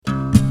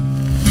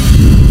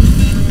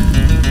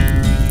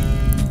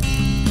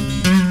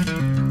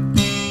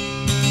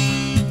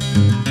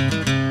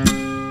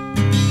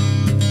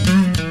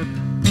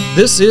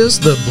This is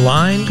the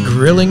Blind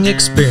Grilling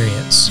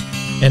Experience,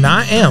 and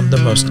I am the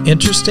most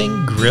interesting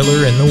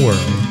griller in the world.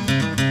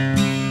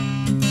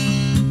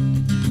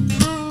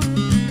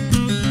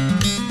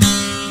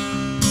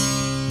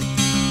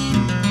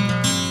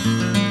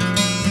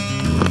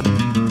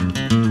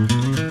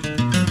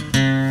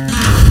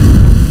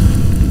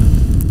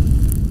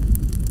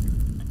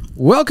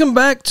 Welcome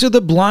back to the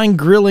Blind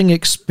Grilling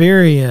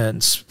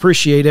Experience.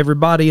 Appreciate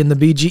everybody in the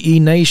BGE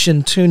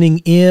Nation tuning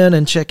in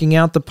and checking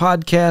out the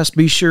podcast.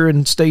 Be sure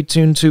and stay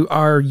tuned to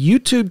our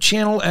YouTube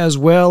channel as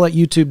well at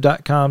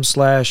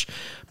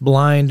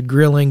youtube.com/Blind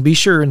Grilling. Be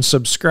sure and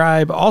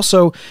subscribe.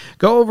 Also,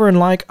 go over and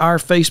like our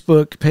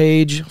Facebook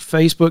page,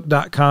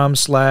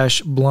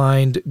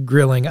 facebook.com/Blind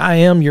Grilling. I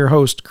am your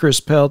host, Chris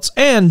Peltz,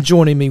 and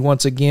joining me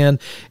once again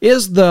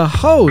is the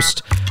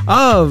host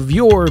of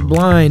your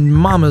Blind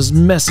Mama's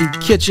Messy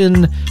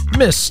Kitchen,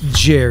 Miss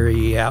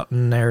Jerry out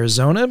in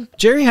Arizona.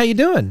 Jerry, how you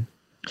doing?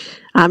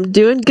 I'm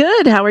doing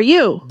good. How are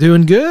you?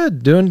 Doing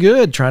good.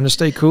 Trying to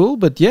stay cool,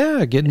 but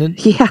getting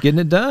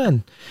it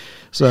done.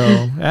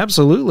 So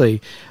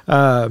absolutely.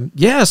 So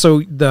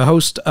the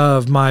host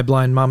of My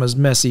Blind Mama's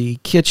Messy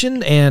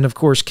Kitchen, and of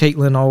course,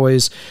 Caitlin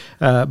always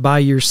by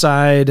your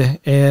side.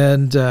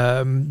 And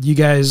you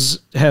guys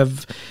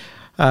have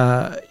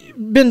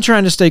been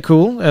trying to stay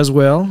cool as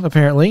well,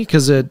 apparently,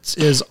 because it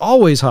is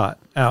always hot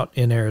out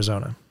in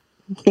Arizona.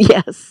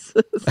 Yes,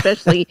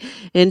 especially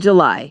in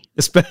July.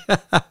 I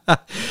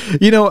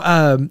did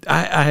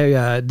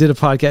a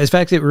podcast. In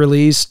fact, it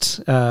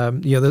released,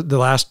 the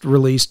last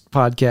released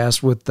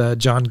podcast with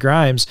John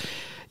Grimes.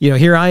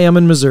 Here I am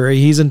in Missouri,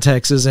 he's in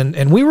Texas,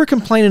 and we were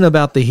complaining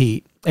about the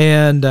heat.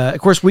 And, of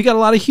course, we got a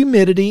lot of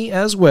humidity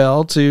as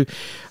well to,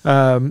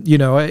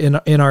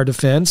 in our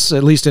defense,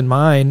 at least in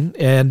mine.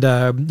 And,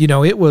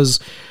 it was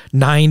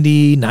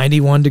 90,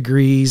 91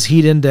 degrees,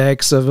 heat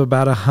index of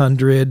about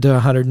 100 to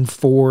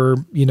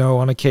 104,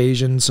 on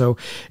occasion. So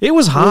it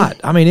was hot.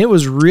 I mean, it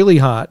was really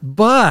hot,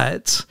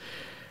 but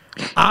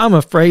I'm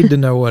afraid to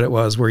know what it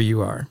was where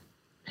you are.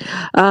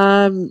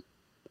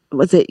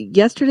 Was it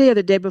yesterday or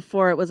the day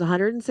before? It was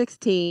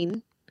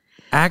 116.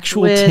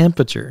 Actual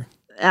temperature.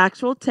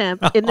 Actual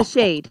temp in the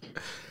shade.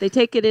 They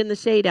take it in the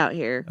shade out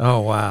here.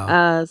 Oh,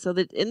 wow. So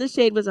that in the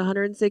shade was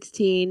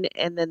 116,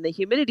 and then the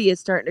humidity is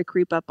starting to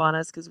creep up on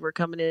us because we're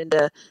coming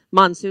into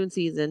monsoon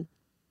season.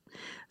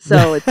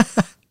 So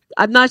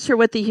I'm not sure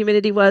what the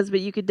humidity was, but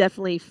you could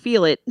definitely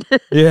feel it.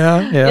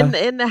 Yeah.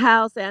 in the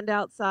house and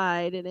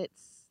outside, and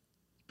it's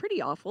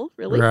pretty awful,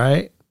 really.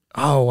 Right.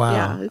 Oh, wow.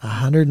 Yeah,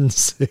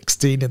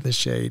 116 in the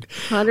shade.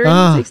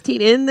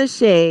 116 in the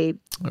shade.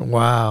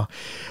 Wow.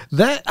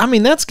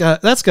 That's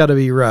got to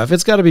be rough.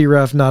 It's got to be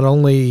rough not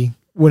only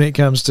when it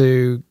comes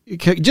to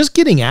just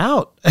getting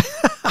out.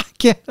 I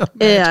can't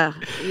imagine.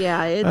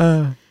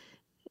 Yeah.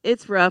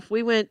 It's rough.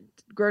 We went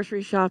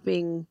grocery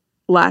shopping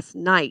last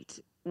night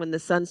when the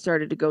sun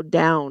started to go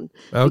down.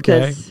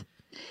 Okay. Because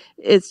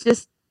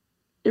it's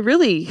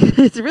really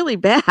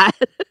bad.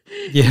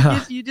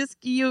 Yeah.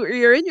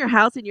 You're in your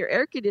house and your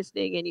air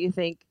conditioning and you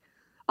think,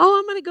 oh,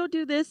 I'm going to go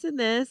do this and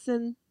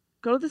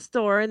go to the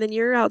store. And then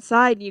you're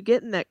outside and you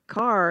get in that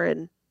car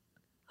and,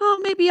 oh,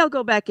 maybe I'll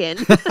go back in.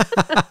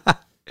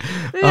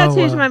 Maybe I'll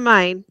change my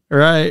mind.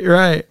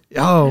 Right.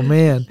 Oh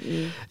man.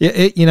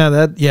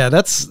 Yeah.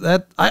 That's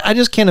I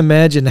just can't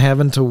imagine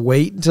having to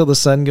wait until the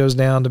sun goes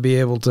down to be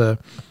able to,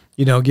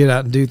 get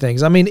out and do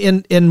things. I mean,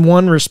 in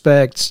one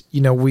respect,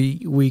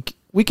 we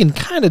can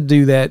kind of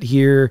do that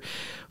here,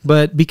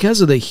 but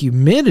because of the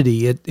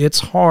humidity, it's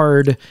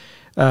hard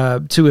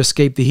to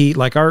escape the heat.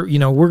 Like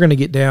we're going to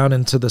get down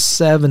into the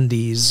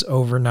 70s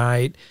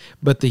overnight,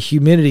 but the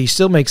humidity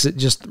still makes it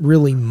just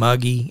really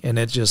muggy, and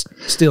it just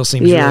still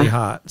seems really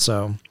hot.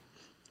 So,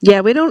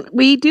 yeah,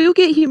 we do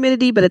get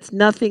humidity, but it's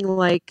nothing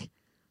like.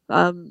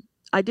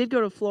 I did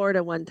go to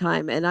Florida one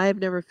time, and I have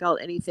never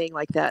felt anything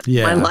like that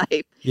in my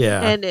life.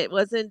 Yeah, and it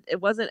wasn't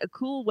a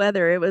cool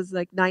weather. It was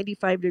like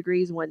 95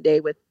 degrees one day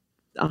with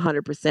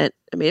 100%.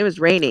 I mean, it was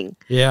raining.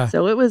 Yeah.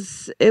 So it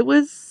was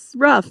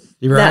rough.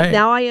 You're right.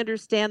 Now I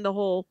understand the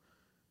whole,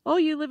 oh,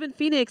 you live in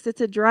Phoenix,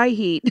 it's a dry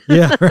heat.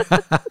 Yeah.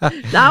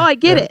 Now I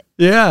get it.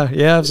 Yeah,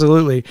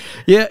 absolutely.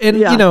 Yeah, and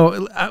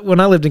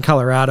when I lived in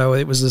Colorado,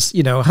 it was this,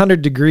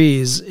 100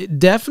 degrees. It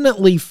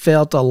definitely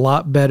felt a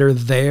lot better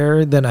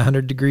there than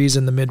 100 degrees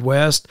in the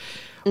Midwest.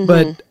 Mm-hmm.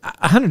 But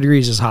 100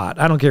 degrees is hot.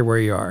 I don't care where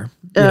you are.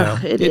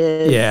 It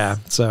is. Yeah.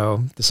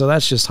 So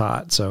that's just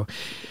hot. So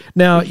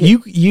now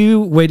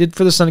you waited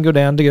for the sun to go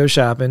down to go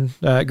shopping,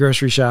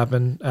 grocery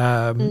shopping.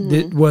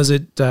 Was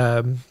it,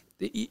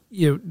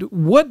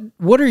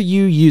 what are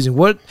you using?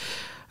 What,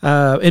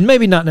 and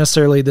maybe not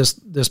necessarily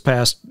this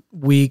past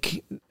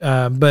week,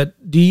 but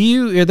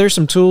are there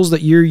some tools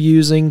that you're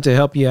using to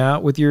help you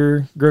out with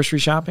your grocery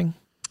shopping?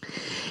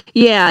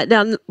 Yeah.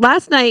 Now,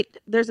 last night,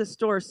 there's a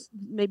store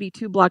maybe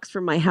 2 blocks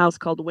from my house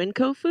called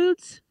Winco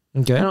Foods.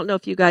 Okay. I don't know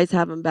if you guys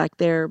have them back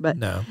there, but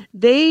no.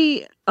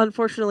 They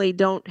unfortunately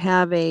don't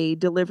have a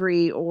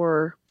delivery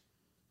or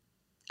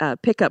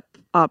pickup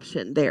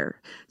option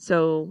there.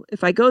 So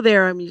if I go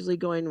there, I'm usually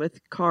going with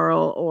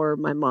Carl or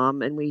my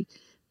mom, and we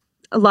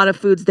a lot of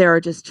foods there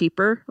are just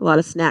cheaper. A lot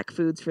of snack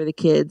foods for the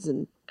kids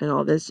and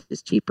all this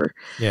is cheaper.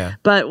 Yeah.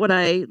 But what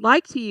I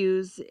like to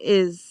use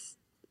is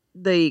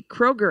the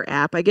Kroger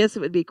app. I guess it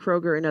would be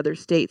Kroger in other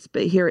states,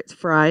 but here it's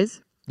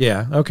Fry's.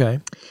 Yeah. Okay.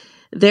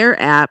 Their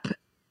app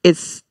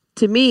is,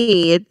 to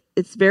me,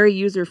 it's very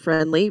user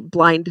friendly,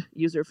 blind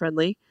user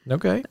friendly.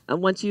 Okay.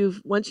 And once you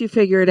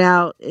figure it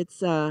out,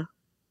 it's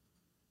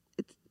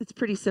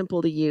pretty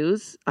simple to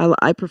use.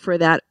 I prefer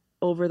that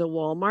over the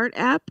Walmart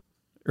app.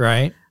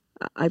 Right.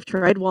 I've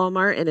tried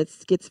Walmart and it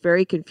gets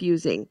very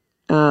confusing.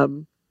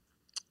 And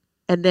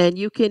then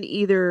you can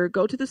either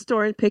go to the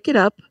store and pick it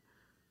up,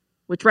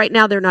 which right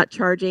now they're not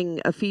charging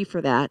a fee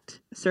for that,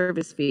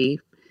 service fee,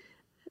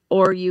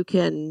 or you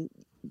can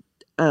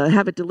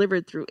have it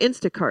delivered through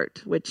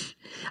Instacart, which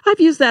I've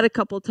used that a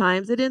couple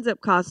times. It ends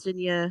up costing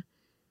you,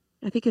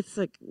 I think it's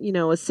like, a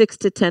 $6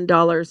 to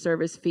 $10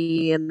 service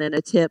fee and then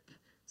a tip.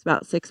 It's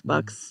about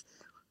 $6.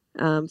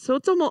 So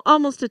it's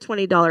almost a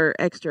 $20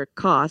 extra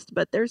cost,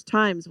 but there's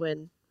times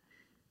when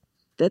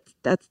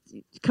that's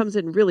comes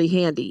in really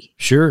handy.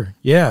 Sure.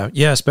 Yeah.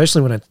 Yeah.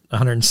 Especially when it's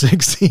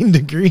 116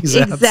 degrees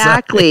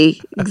Exactly.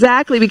 outside.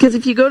 Exactly. Because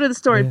if you go to the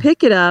store and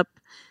pick it up,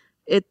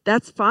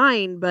 that's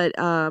fine. But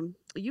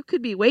you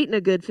could be waiting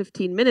a good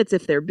 15 minutes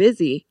if they're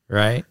busy.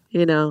 Right.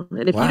 And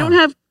if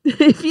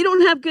you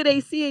don't have good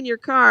AC in your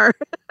car.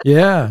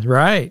 Yeah.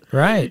 Right.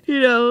 Right.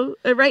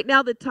 Right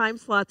now the time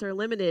slots are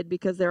limited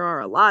because there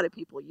are a lot of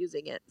people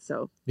using it.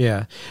 So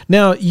yeah.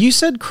 Now you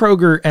said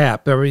Kroger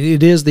app. I mean,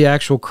 it is the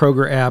actual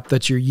Kroger app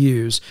that you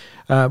use.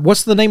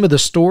 What's the name of the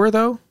store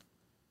though?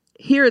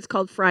 Here it's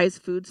called Fry's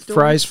Food Store.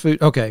 Fry's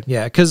Food. Okay,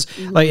 yeah, because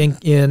like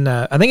in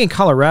I think in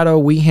Colorado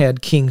we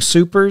had King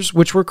Soopers,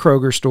 which were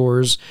Kroger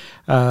stores.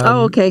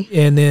 Okay.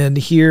 And then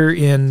here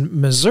in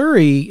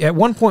Missouri, at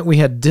one point we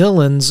had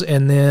Dillon's,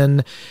 and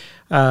then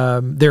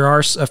there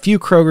are a few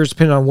Krogers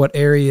depending on what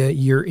area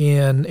you're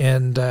in,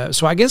 and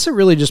so I guess it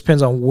really just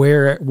depends on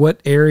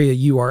what area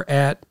you are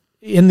at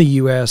in the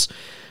U.S.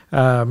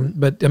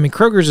 But I mean,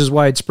 Kroger's is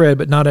widespread,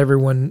 but not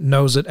everyone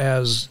knows it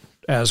as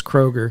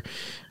Kroger.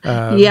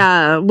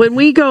 Yeah, when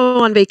we go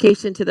on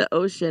vacation to the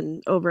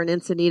ocean over in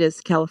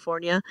Encinitas,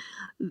 California,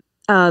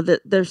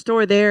 their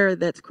store there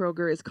that's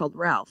Kroger is called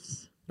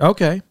Ralph's.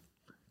 Okay,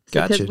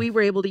 gotcha. Because we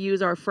were able to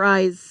use our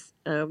Fry's,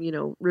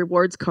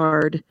 rewards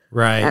card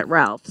at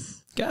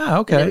Ralph's. Yeah,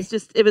 okay. And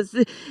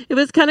it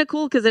was kind of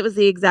cool because it was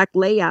the exact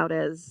layout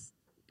as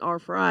our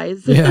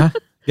Fry's. Yeah.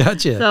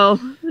 Gotcha. So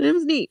it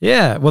was neat.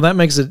 Yeah. Well, that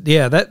makes it,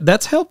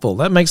 that's helpful.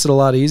 That makes it a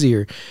lot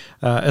easier,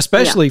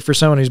 especially for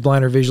someone who's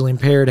blind or visually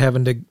impaired,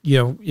 having to,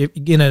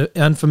 in an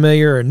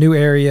unfamiliar or new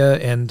area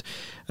and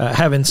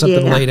having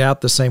something laid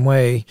out the same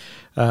way.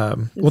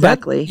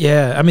 Exactly.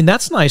 I mean,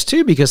 that's nice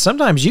too, because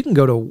sometimes you can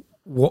go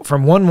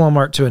from one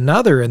Walmart to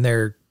another and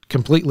they're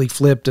completely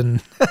flipped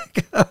and,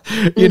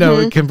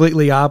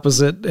 completely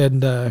opposite.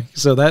 And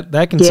so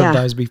that can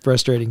sometimes be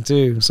frustrating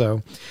too.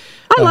 So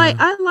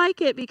I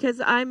like it because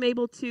I'm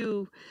able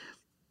to,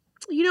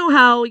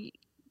 how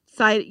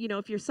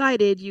if you're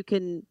sighted, you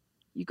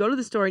go to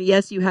the store and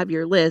yes, you have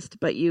your list,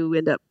 but you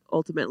end up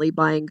ultimately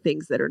buying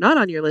things that are not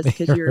on your list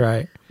because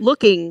you're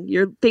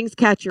looking, things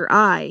catch your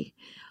eye.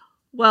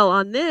 Well,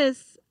 on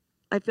this,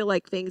 I feel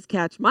like things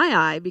catch my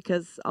eye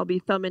because I'll be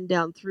thumbing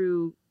down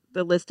through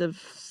the list of,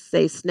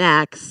 say,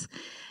 snacks,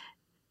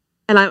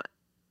 and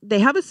they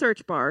have a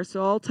search bar,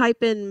 so I'll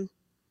type in,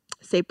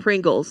 say,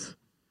 Pringles.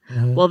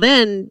 Mm-hmm. Well,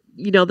 then,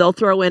 they'll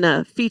throw in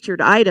a featured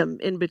item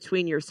in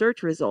between your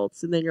search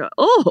results. And then you're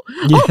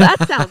like,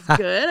 that sounds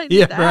good. I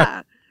need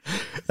that.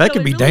 Right. That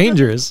could be really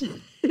dangerous.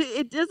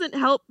 It doesn't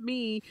help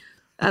me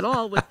at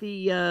all with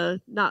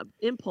the not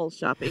impulse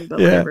shopping, but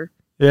whatever.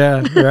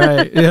 Yeah,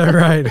 right. Yeah,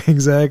 right.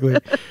 Exactly.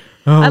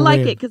 I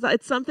like it because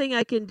it's something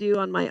I can do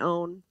on my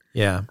own.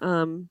 Yeah.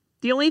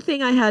 The only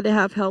thing I had to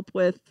have help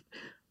with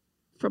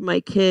from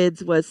my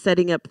kids was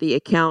setting up the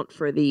account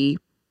for the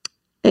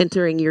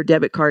entering your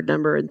debit card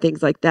number and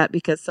things like that,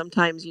 because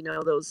sometimes,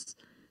 those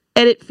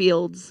edit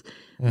fields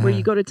where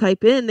you go to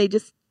type in,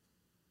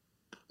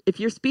 if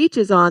your speech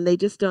is on,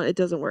 it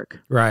doesn't work.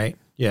 Right.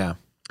 Yeah.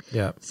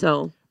 Yeah.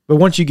 So, but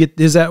once you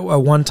is that a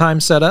one-time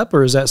setup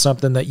or is that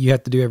something that you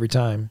have to do every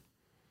time?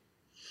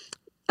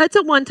 It's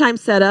a one-time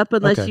setup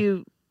unless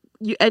you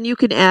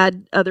can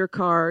add other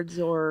cards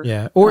or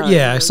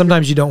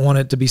sometimes you don't want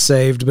it to be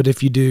saved, but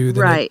if you do,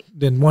 then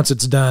then once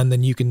it's done,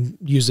 then you can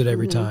use it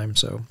every time.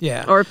 So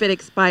or if it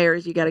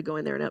expires, you got to go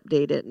in there and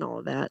update it and all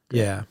of that.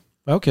 Yeah.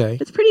 Okay.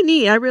 It's pretty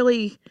neat. I'm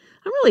really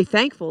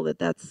thankful that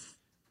that's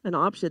an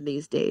option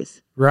these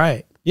days.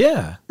 Right.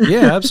 Yeah.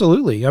 Yeah,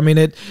 absolutely. I mean,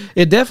 it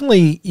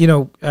definitely,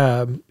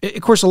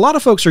 of course, a lot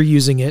of folks are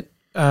using it.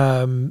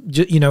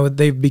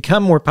 They've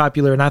become more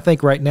popular. And I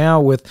think right now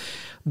with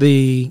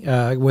the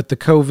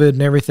COVID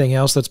and everything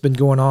else that's been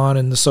going on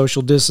and the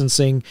social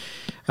distancing,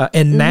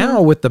 and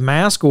now with the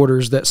mask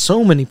orders that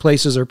so many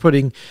places are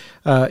putting,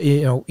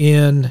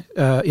 in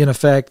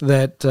effect,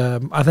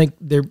 that I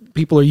think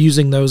people are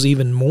using those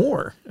even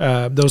more.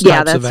 Those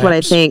types of apps. That's what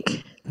I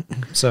think.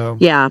 So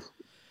yeah.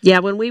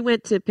 When we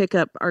went to pick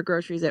up our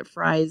groceries at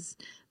Fry's,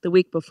 the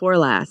week before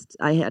last.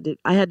 I had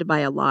to buy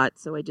a lot,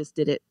 so I just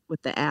did it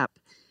with the app.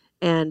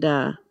 And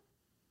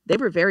they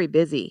were very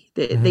busy.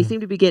 They seem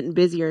to be getting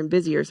busier and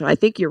busier. So I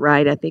think you're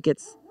right. I think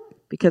it's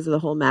because of the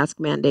whole mask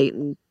mandate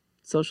and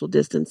social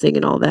distancing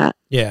and all that.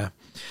 Yeah.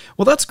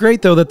 Well, that's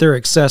great though that they're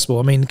accessible.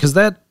 I mean, because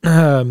that,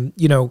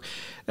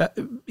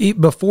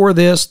 before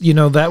this,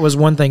 that was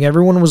one thing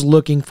everyone was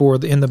looking for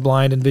in the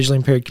blind and visually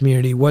impaired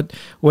community.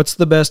 What's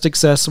the best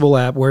accessible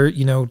app where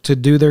to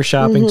do their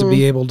shopping, to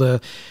be able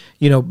to,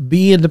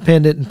 be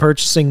independent in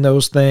purchasing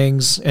those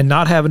things and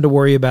not having to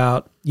worry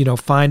about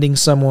finding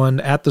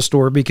someone at the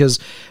store, because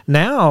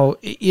now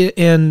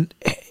and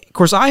of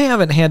course I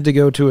haven't had to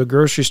go to a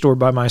grocery store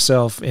by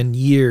myself in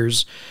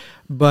years,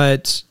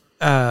 but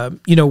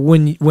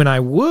when I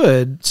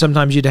would,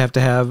 sometimes you'd have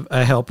to have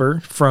a helper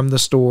from the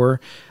store.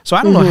 So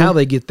I don't know how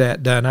they get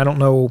that done. I don't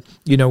know,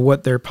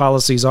 what their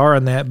policies are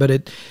on that, but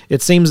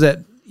it seems that,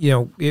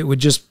 it would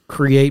just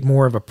create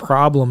more of a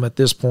problem at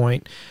this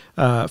point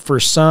for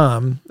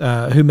some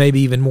who may be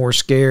even more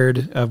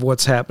scared of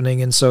what's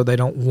happening. And so they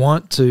don't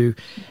want to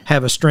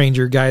have a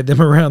stranger guide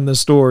them around the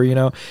store,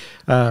 So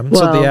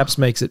the apps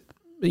makes it,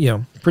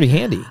 pretty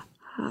handy.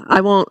 I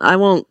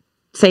won't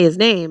say his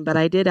name, but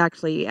I did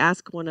actually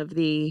ask one of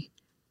the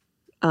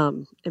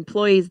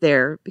employees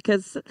there,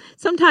 because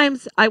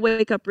sometimes I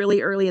wake up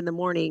really early in the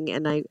morning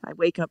and I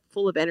wake up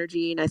full of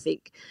energy and I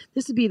think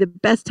this would be the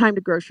best time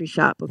to grocery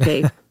shop.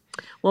 Okay.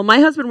 Well, my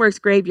husband works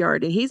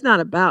graveyard and he's not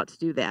about to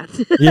do that.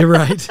 You're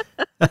right.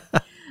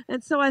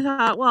 And so I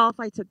thought, well, if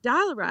I took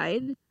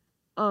Dial-A-Ride,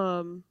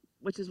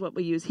 which is what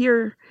we use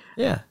here.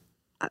 Yeah.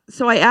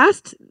 So I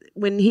asked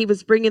when he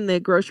was bringing the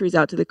groceries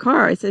out to the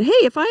car, I said,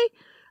 hey,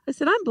 I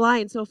said, I'm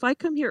blind. So if I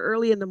come here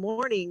early in the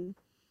morning,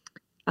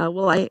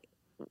 will I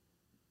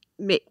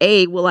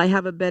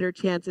have a better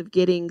chance of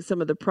getting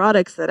some of the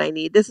products that I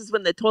need? This is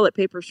when the toilet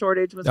paper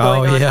shortage was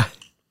going on. Oh, yeah.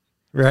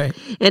 Right.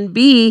 And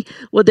B,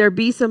 would there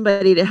be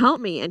somebody to help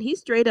me? And he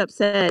straight up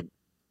said,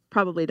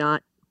 probably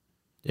not.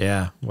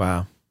 Yeah.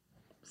 Wow.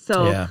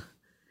 So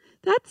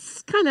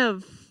that's kind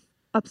of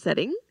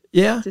upsetting.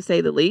 Yeah. To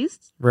say the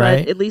least.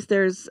 Right. But at least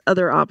there's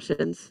other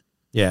options.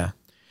 Yeah.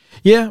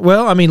 Yeah.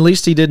 Well, I mean, at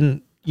least he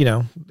didn't,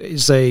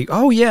 say,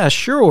 oh yeah,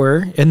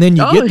 sure. And then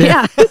you get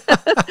there,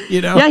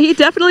 yeah. Yeah, he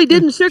definitely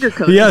didn't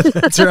sugarcoat it. Yeah,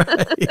 that's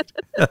right.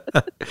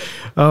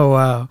 Oh,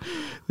 wow.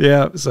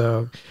 Yeah.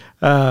 So,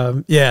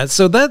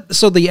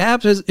 so the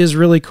app is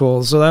really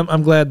cool. So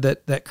I'm glad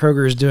that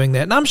Kroger is doing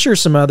that. And I'm sure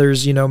some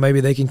others, maybe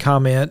they can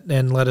comment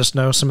and let us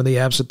know some of the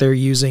apps that they're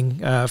using,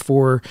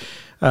 for,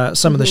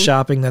 some of the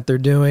shopping that they're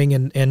doing,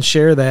 and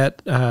share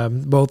that,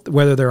 both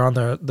whether they're on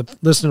the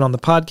listening on the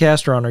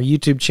podcast or on our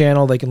YouTube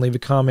channel. They can leave a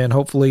comment,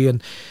 hopefully,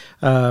 and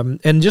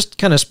just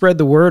kind of spread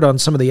the word on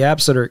some of the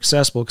apps that are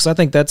accessible, because I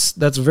think that's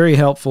very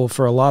helpful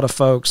for a lot of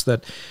folks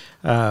that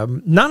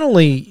not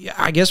only,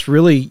 I guess,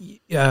 really,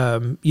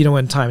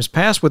 in times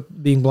past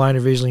with being blind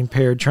or visually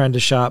impaired trying to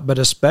shop, but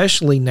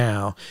especially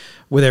now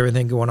with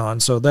everything going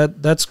on. So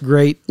that's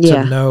great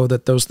to know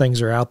that those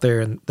things are out there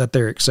and that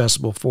they're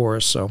accessible for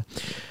us. So.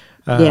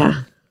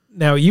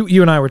 Now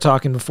you and I were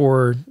talking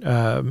before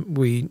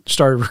we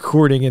started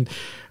recording, and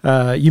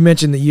you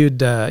mentioned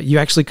that you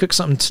actually cooked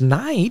something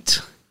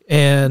tonight,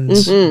 and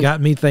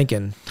got me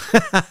thinking.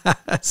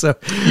 So,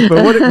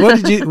 but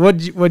what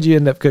did you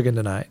end up cooking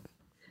tonight?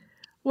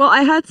 Well,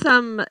 I had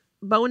some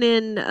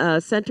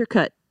bone-in center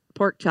cut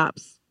pork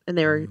chops, and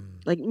they were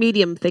like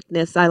medium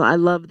thickness. I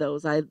love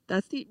those.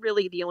 That's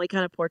really the only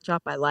kind of pork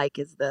chop I like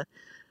is the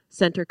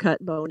center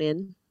cut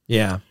bone-in.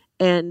 Yeah,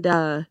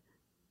 and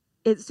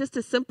it's just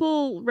a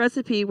simple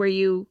recipe where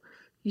you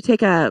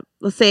take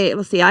let's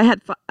see, I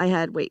had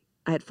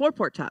 4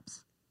 pork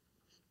chops.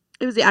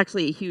 It was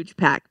actually a huge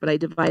pack, but I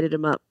divided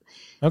them up.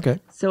 Okay.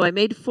 So I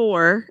made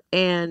 4,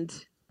 and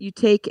you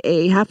take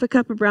a half a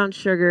cup of brown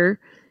sugar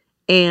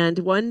and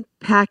 1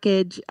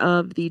 package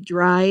of the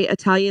dry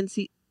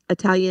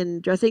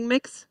Italian dressing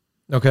mix.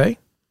 Okay.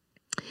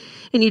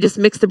 And you just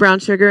mix the brown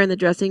sugar and the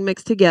dressing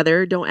mix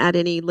together. Don't add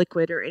any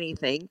liquid or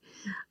anything.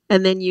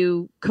 And then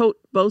you coat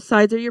both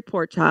sides of your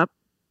pork chop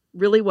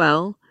really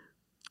well.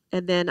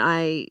 And then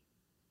I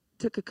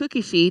took a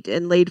cookie sheet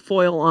and laid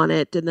foil on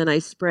it. And then I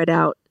spread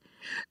out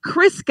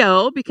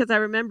Crisco, because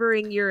I'm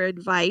remembering your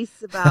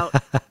advice about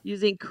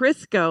using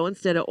Crisco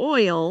instead of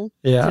oil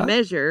to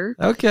measure.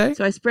 Okay.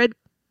 So I spread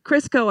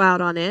Crisco out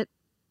on it.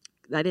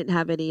 I didn't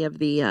have any of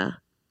the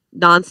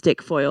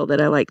nonstick foil that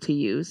I like to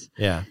use.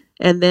 Yeah.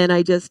 And then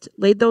I just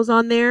laid those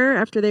on there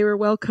after they were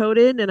well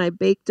coated, and I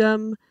baked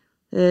them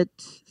at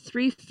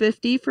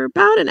 350 for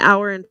about an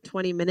hour and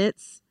 20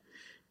 minutes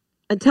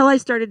until I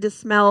started to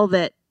smell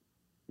that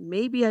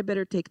maybe I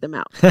better take them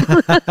out.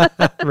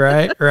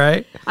 Right.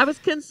 I was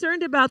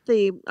concerned about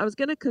I was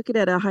going to cook it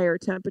at a higher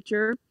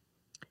temperature,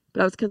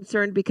 but I was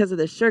concerned because of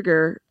the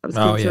sugar. I was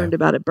concerned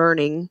about it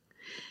burning.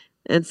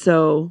 And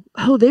so,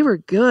 they were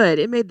good.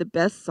 It made the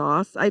best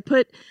sauce. I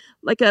put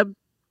like a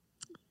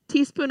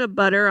teaspoon of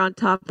butter on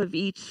top of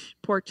each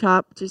pork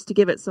chop just to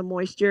give it some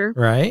moisture.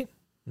 Right.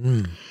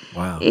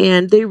 Wow.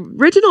 And the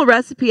original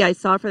recipe I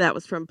saw for that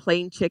was from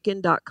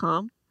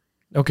plainchicken.com.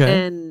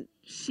 Okay. and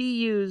she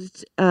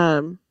used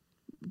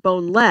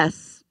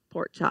boneless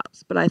pork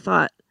chops, but I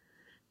thought,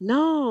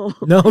 no,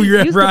 No,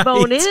 you're use the right.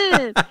 bone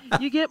in.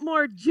 You get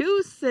more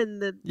juice and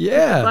the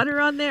Yeah.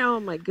 butter on there. Oh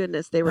my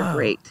goodness, they were Oh,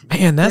 great.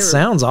 Man, that They were-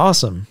 sounds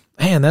awesome.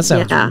 Man, that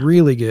sounds Yeah.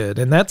 really good.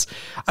 And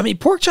I mean,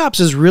 pork chops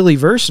is really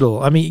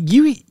versatile. I mean,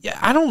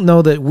 I don't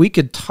know that we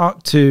could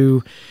talk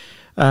to,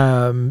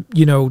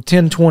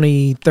 10,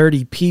 20,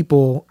 30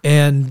 people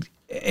and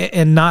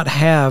not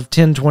have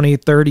 10, 20,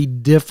 30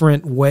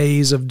 different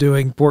ways of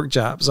doing pork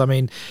chops. I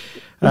mean,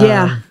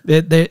 Yeah.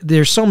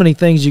 there's so many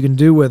things you can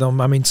do with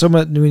them. I mean, so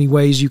many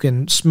ways you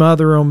can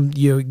smother them,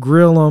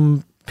 grill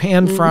them,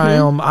 pan fry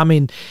them. I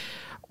mean,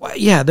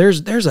 yeah, there's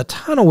a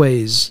ton of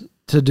ways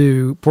to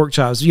do pork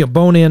chops,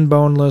 bone in,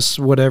 boneless,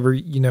 whatever,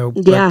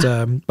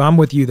 but I'm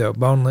with you though.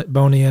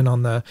 Bone in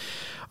on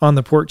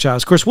the pork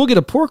chops. Of course, we'll get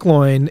a pork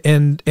loin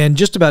and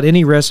just about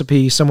any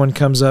recipe someone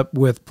comes up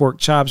with pork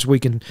chops, we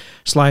can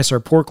slice our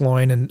pork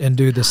loin and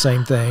do the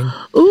same thing.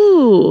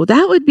 Ooh,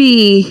 that would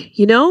be,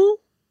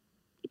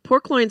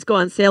 pork loins go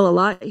on sale a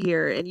lot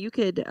here, and you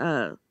could,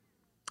 I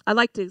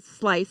like to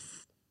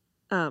slice,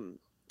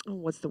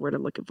 what's the word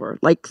I'm looking for?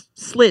 Like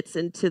slits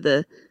into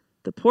the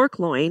pork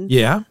loin.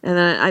 Yeah. And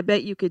I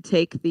bet you could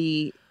take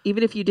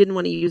even if you didn't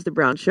want to use the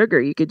brown sugar,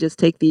 you could just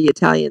take the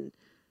Italian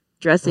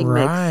dressing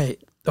mix. Right.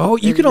 Oh,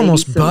 you and could maybe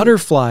almost some-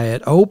 butterfly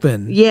it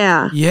open.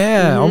 Yeah.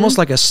 Yeah, Mhm. almost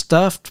like a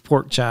stuffed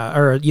pork chop,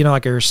 or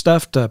like a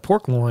stuffed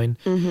pork loin,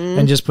 Mhm.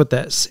 and just put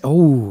that.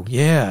 Oh,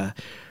 yeah.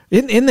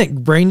 Isn't that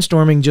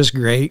brainstorming just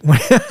great?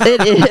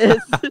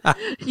 It is.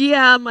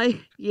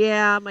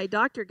 My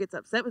doctor gets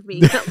upset with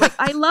me. I'm like,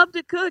 I love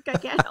to cook. I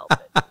can't help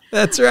it.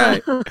 That's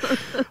right.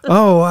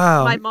 Oh,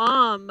 wow. My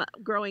mom,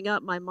 growing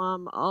up,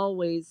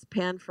 always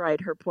pan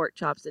fried her pork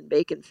chops in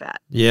bacon fat.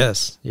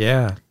 Yes.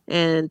 Yeah.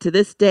 And to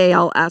this day,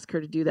 I'll ask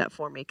her to do that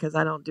for me because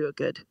I don't do it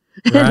good.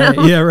 Right.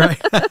 Yeah.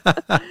 Right.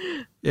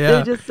 Yeah.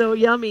 They're just so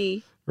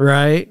yummy.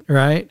 Right.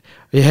 Right.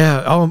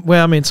 Yeah. Oh,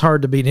 well, I mean, it's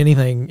hard to beat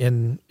anything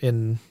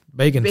in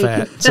bacon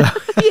fat. So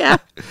Yeah.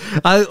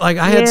 I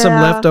had some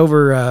Yeah.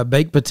 leftover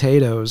baked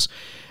potatoes,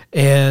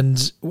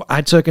 and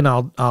I took and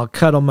I'll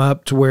cut them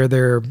up to where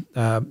they're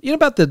about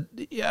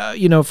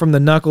from the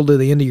knuckle to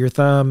the end of your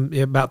thumb,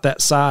 about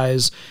that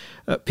size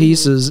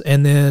pieces,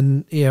 and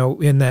then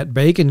in that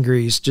bacon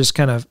grease just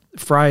kind of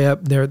fry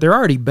up. They're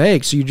already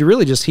baked, so you're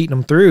really just heating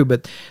them through,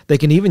 but they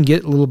can even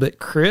get a little bit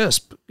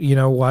crisp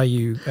while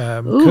you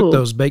cook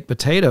those baked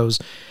potatoes.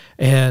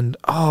 And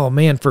oh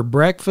man, for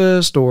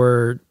breakfast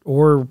or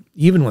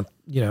even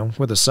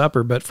with a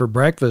supper, but for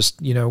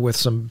breakfast, with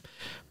some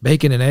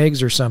bacon and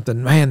eggs or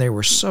something, man, they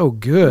were so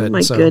good. Oh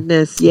my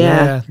goodness.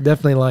 Yeah.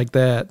 Definitely like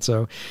that.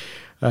 So,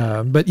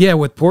 but yeah,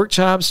 with pork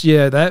chops,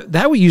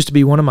 that used to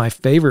be one of my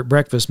favorite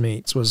breakfast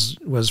meats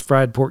was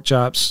fried pork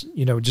chops,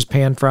 just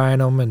pan frying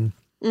them and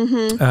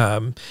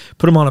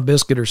put them on a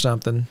biscuit or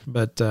something.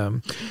 But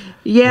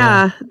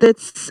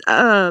that's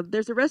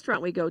there's a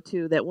restaurant we go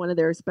to that one of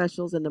their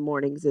specials in the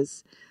mornings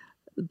is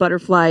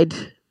butterflied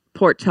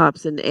pork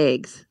chops and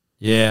eggs,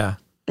 yeah,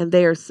 and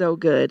they are so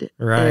good.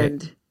 Right.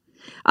 And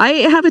I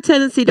have a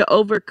tendency to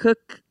overcook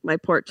my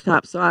pork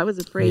chops, so I was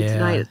afraid Yeah.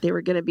 tonight that they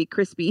were going to be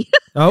crispy.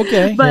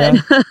 okay, But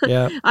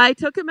yeah. I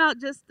took them out.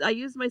 I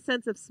used my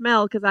sense of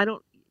smell because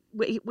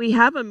we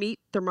have a meat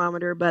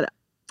thermometer, but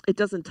it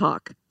doesn't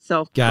talk. So a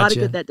lot of Gotcha.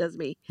 good that does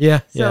me.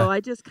 Yeah, So I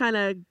just kind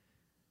of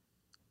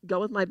go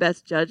with my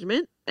best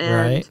judgment, and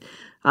Right.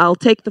 I'll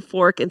take the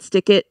fork and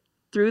stick it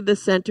through the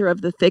center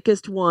of the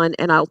thickest one,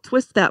 and I'll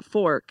twist that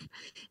fork.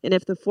 And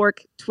if the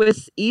fork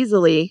twists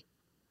easily,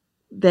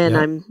 then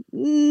Yep. I'm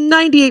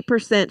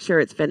 98% sure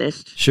it's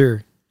finished.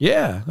 Sure.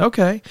 Yeah.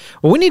 Okay.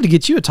 Well, we need to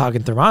get you a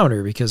talking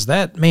thermometer because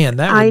that would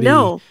I be,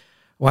 know.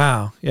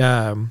 wow.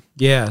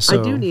 Yeah. So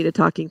I do need a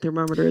talking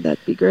thermometer.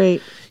 That'd be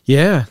great.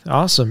 Yeah.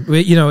 Awesome.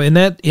 Well, and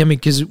that, I mean,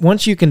 because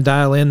once you can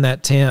dial in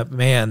that temp,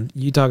 man,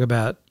 you talk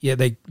about,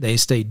 they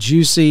stay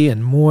juicy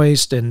and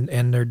moist and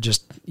they're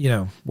just,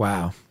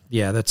 wow.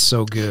 Yeah. That's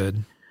so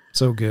good.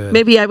 So good.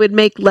 Maybe I would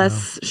make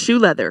less shoe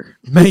leather.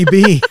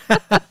 Maybe.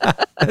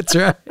 That's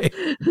right.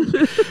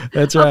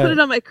 That's I'll right. put it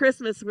on my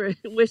Christmas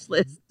wish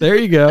list. There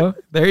you go.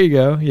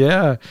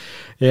 Yeah.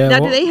 Yeah.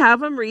 Now, well, do they have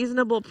them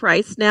reasonable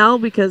price now?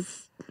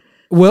 Because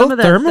well, some of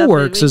that stuff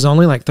ThermoWorks maybe- is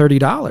only like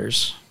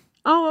 $30.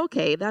 oh,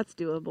 okay, that's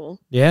doable.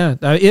 Yeah.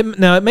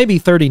 It may be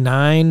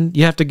 39.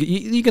 You have to.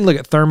 You can look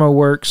at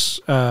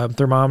ThermoWorks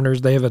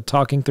thermometers. They have a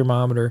talking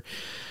thermometer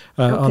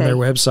on their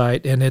Okay.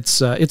 website, and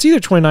it's either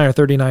 $29 or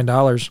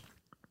 $39.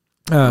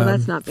 Well,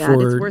 that's not bad.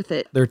 It's worth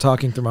it. Their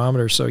talking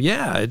thermometer. So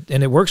yeah,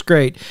 and it works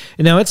great.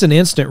 And now it's an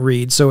instant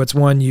read, so it's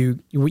one you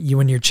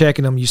when you're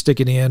checking them, you stick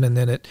it in, and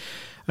then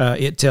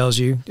it tells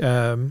you.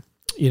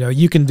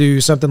 You can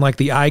do something like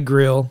the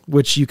iGrill,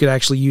 which you could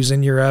actually use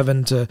in your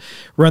oven to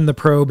run the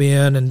probe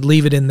in and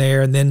leave it in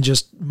there, and then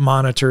just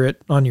monitor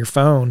it on your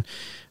phone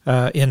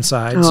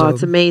inside. Oh, so,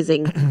 it's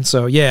amazing.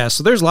 so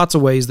there's lots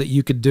of ways that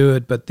you could do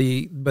it, but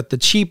the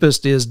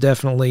cheapest is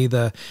definitely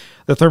the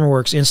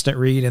ThermoWorks Instant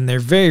Read, and they're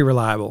very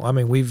reliable. I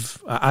mean,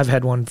 I've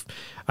had one,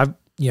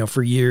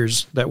 for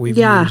years that we've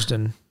Yeah. used,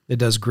 and It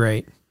does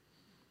great.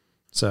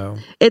 So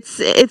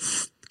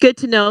It's good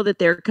to know that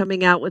they're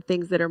coming out with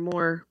things that are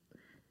more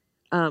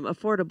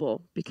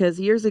affordable, because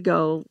years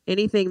ago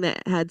anything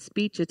that had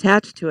speech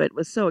attached to it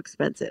was so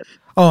expensive.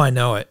 oh, I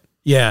know it.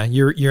 Yeah,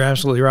 you're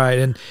absolutely right.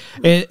 And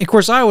of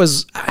course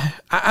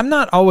I'm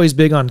not always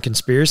big on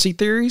conspiracy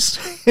theories,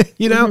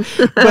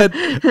 but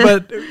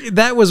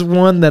that was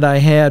one that I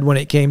had when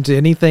it came to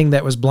anything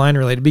that was blind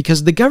related,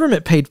 because the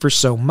government paid for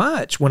so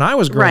much when I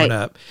was growing Right.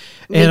 up.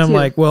 Me And I'm too.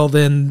 like, well,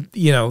 then,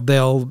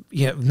 they'll,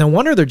 no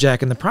wonder they're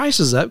jacking the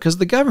prices up, because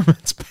the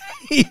government's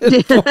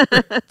paying for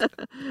it.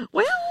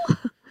 Well,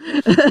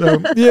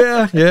 So,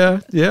 yeah.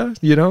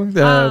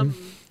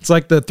 It's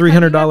like the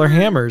 $300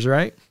 hammers,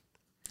 right?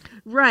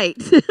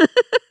 right.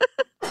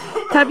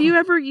 Have you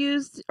ever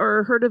used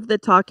or heard of the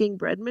talking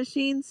bread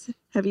machines?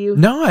 Have you?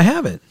 No, I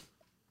haven't.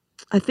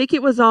 I think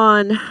it was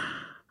on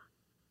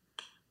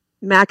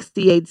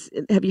Maxiade's.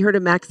 Have you heard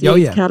of Maxiade's Oh,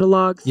 yeah.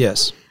 catalogs?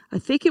 Yes. I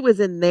think it was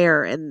in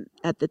there, and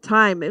at the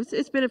time,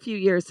 it's been a few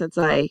years since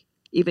I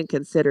even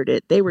considered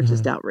it. They were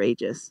just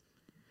outrageous,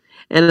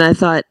 and I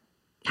thought,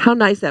 how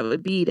nice that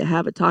would be to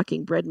have a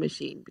talking bread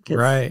machine, because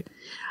Right.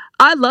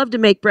 I love to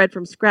make bread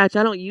from scratch.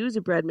 I don't use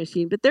a bread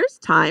machine, but there's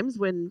times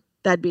when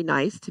that'd be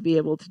nice to be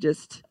able to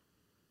just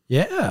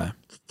Yeah.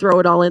 throw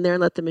it all in there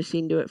and let the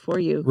machine do it for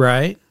you.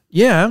 Right.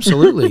 Yeah,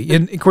 absolutely.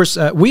 And of course,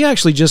 we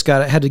actually just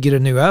had to get a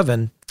new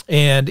oven,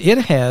 and it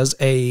has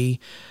a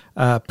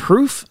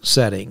proof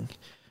setting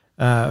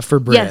for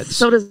breads. Yes,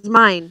 so does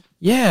mine.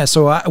 Yeah,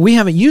 so we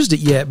haven't used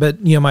it yet,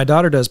 but my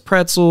daughter does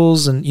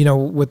pretzels, and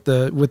with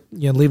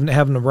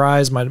having to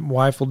rise, my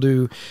wife will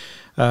do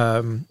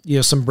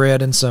some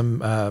bread and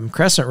some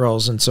crescent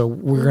rolls, and so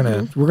we're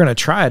gonna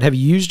try it. Have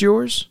you used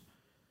yours?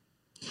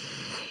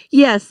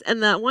 Yes,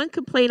 and the one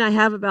complaint I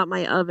have about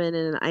my oven,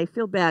 and I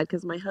feel bad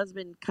because my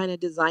husband kind of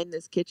designed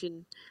this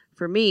kitchen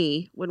for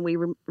me when we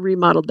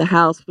remodeled the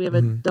house. We have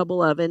a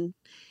double oven,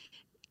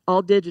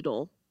 all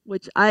digital,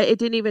 which it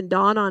didn't even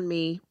dawn on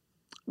me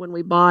when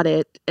we bought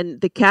it.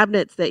 And the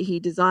cabinets that he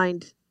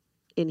designed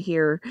in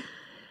here,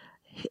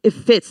 it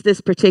fits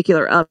this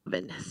particular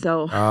oven.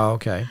 So Oh,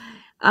 okay.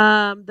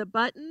 the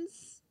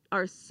buttons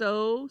are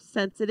so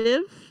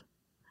sensitive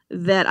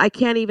that I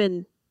can't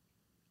even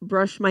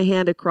brush my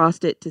hand across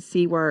it to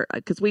see where,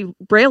 because we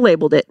braille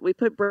labeled it. We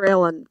put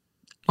braille on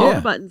all Yeah.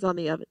 the buttons on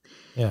the oven.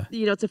 Yeah.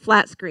 It's a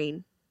flat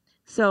screen.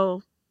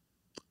 So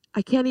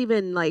I can't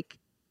even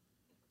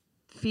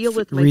feel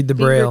with my Read the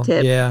braille.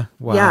 fingertip. Yeah.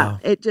 Wow. Yeah,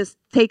 it just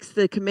takes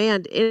the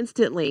command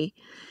instantly.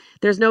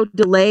 There's no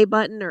delay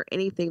button or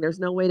anything. There's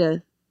no way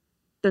to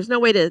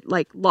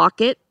lock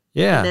it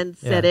Yeah. and then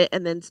set it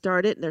and then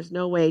start it. And there's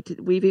no way to.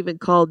 We've even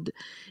called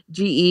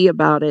GE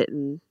about it,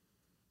 and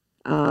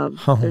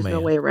there's no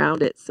man. way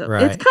around it. So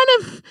Right. it's kind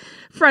of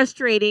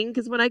frustrating,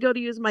 because when I go to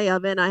use my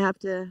oven, I have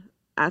to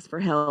ask for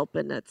help,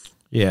 and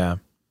Yeah.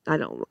 I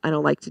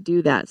don't like to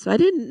do that. So I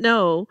didn't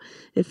know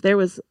if there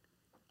was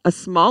a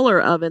smaller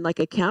oven, like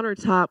a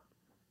countertop,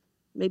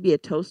 maybe a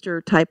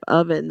toaster type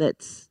oven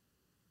that's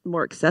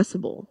more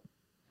accessible,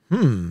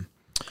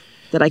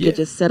 that I Yeah. could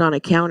just set on a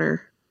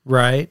counter.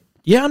 Right.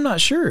 Yeah, I'm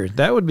not sure.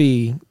 That'd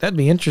be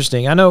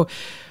interesting. I know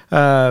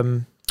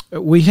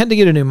we had to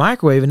get a new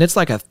microwave, and it's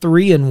like a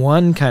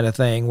 3-in-1 kind of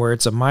thing, where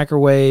it's a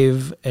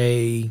microwave,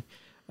 it'll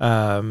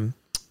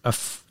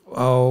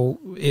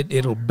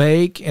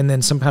bake, and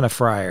then some kind of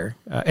fryer,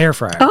 air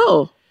fryer.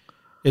 Oh,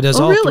 It does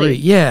oh, all really?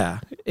 three. Yeah.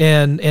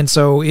 And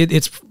so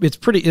it's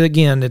pretty,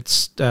 again,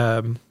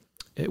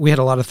 we had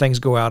a lot of things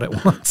go out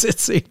at once, it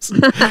seems.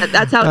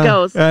 that's how it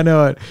goes. I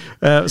know it.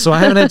 So I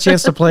haven't had a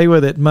chance to play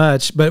with it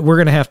much, but we're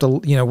gonna have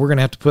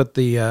to put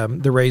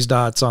the raised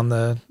dots on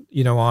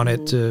on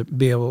it to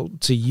be able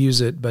to use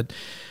it. But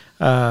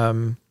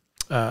so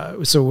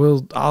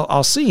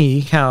I'll see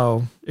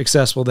how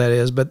accessible that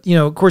is. But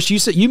of course,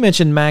 you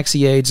mentioned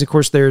Maxiade's. Of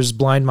course, there's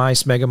Blind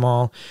Mice Mega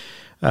Mall,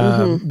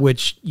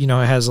 which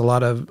has a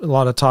lot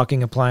of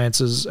talking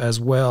appliances as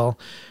well.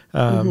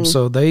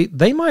 So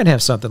they might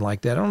have something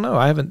like that. I don't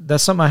know.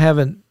 That's something I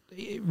haven't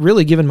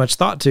really given much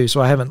thought to, so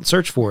I haven't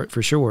searched for it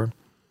for sure.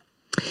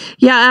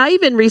 Yeah, I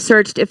even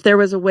researched if there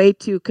was a way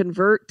to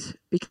convert,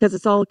 because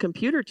it's all a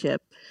computer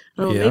chip.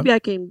 Oh, Yeah.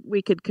 maybe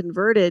we could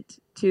convert it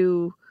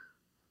to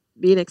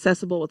being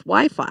accessible with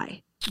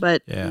Wi-Fi.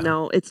 But Yeah.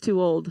 no, it's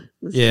too old.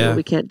 Yeah.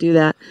 We can't do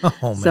that. Oh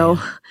man. So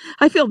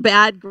I feel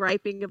bad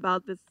griping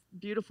about this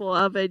beautiful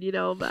oven,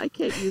 but I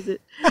can't use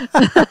it.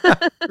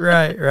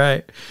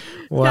 Right.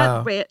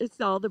 Wow.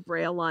 It's all the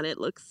braille on it.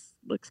 Looks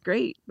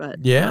great, but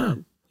Yeah.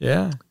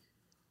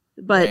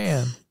 but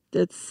Man.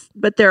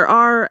 but there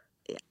are.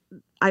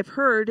 I've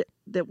heard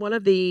that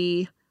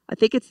I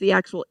think it's the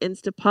actual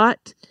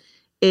Instapot,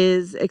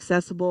 is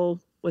accessible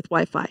with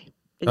Wi-Fi,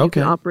 and you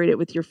can Okay. operate it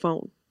with your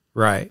phone.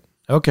 Right.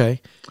 Okay.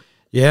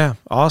 Yeah.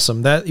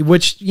 Awesome.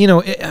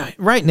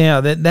 Right now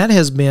that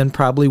has been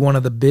probably one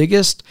of the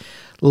biggest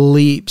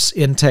leaps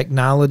in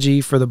technology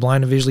for the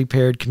blind and visually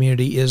impaired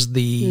community is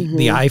the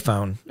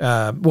iPhone.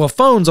 Well,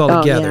 phones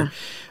altogether.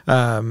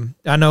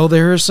 I know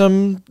there are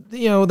some,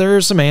 there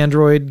are some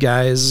Android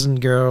guys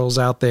and girls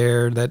out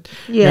there that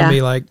can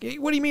be like, hey,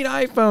 what do you mean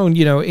iPhone?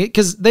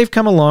 Because they've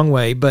come a long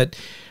way. But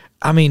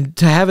I mean,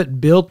 to have it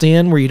built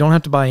in where you don't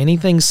have to buy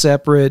anything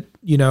separate,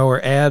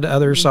 or add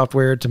other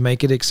software to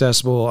make it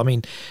accessible. I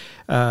mean,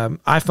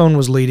 iPhone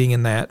was leading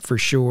in that for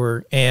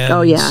sure. And,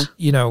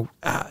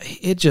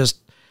 it just,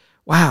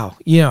 wow,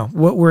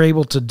 what we're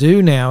able to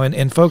do now,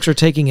 and folks are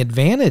taking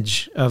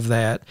advantage of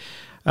that.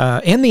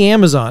 And the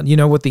Amazon,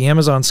 with the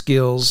Amazon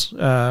skills,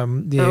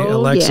 the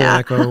Alexa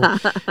Echo.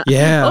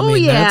 Yeah.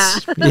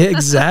 That's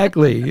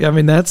exactly. I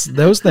mean,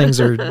 those things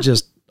are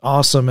just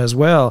awesome as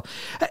well.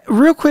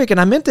 Real quick. And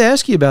I meant to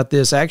ask you about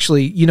this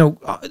actually,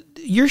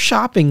 your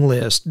shopping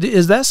list,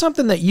 is that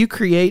something that you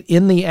create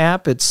in the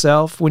app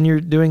itself when you're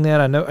doing that?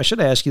 I know I should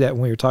have asked you that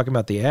when we were talking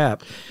about the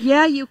app.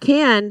 Yeah, you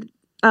can.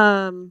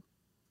 I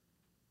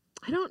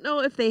don't know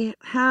if they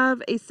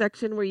have a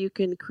section where you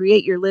can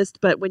create your list,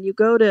 but when you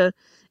go to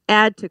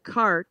add to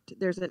cart,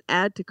 there's an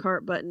add to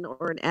cart button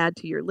or an add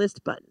to your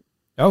list button.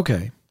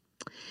 Okay.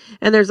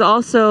 And there's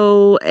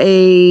also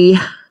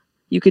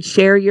you could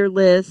share your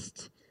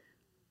list,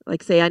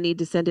 like say I need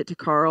to send it to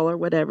Carl or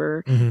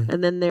whatever. Mm-hmm.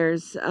 And then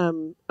there's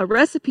a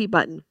recipe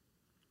button.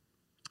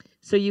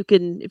 So you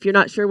can, if you're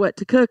not sure what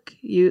to cook,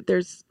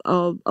 there's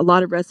a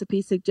lot of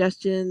recipe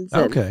suggestions.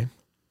 Okay.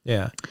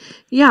 Yeah.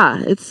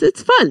 Yeah,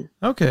 it's fun.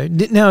 Okay.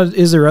 Now,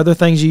 is there other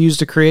things you use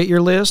to create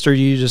your list, or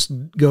do you just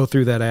go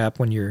through that app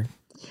when you're...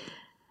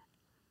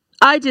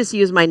 I just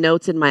use my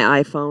notes in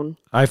my iPhone.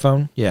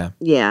 iPhone? Yeah.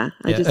 Yeah.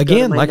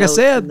 Again, like I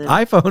said,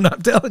 iPhone,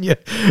 I'm telling you.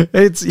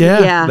 It's,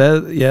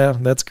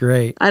 that's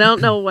great. I don't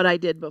know what I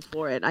did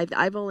before it.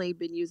 I've only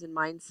been using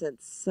mine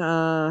since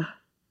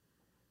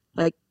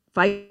like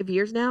 5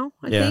 years now,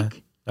 I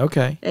think.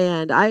 Okay.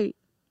 And I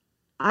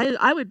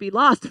would be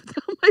lost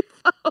without my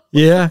phone.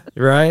 Yeah,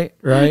 right.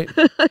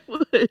 I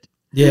would.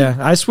 Yeah,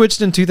 I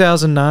switched in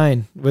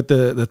 2009 with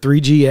the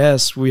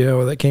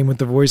 3GS, that came with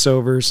the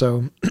voiceover.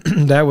 So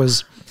that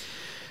was...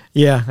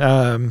 Yeah,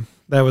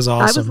 that was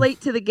awesome. I was late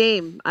to the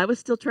game. I was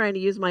still trying to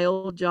use my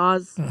old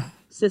JAWS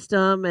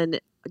system and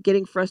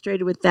getting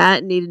frustrated with that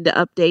and needing to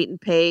update and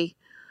pay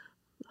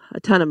a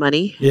ton of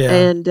money. Yeah.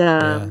 And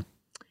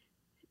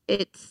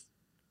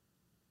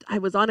I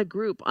was on a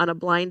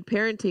blind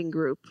parenting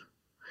group,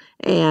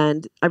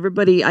 and I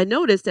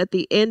noticed at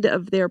the end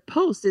of their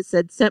post, it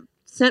said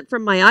sent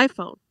from my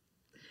iPhone.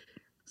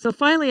 So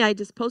finally I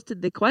just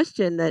posted the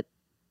question that,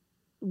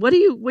 what do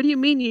you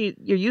mean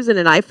you're using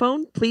an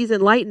iPhone? Please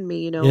enlighten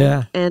me,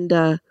 Yeah.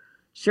 And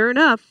sure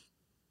enough,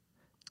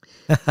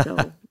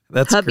 so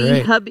that's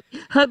great.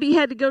 Hubby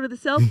had to go to the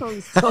cell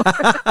phone store.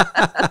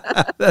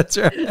 That's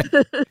right.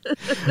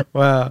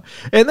 Wow.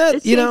 And that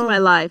it changed my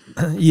life.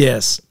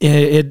 Yes,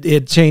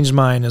 it changed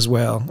mine as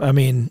well. I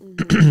mean,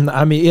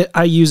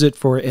 I use it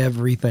for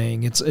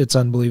everything. It's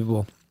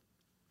unbelievable.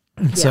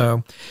 Yeah.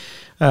 So,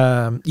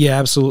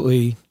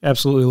 absolutely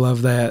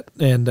love that.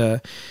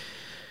 And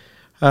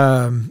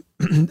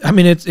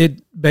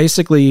it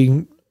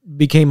basically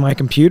became my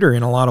computer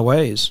in a lot of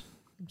ways.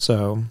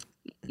 So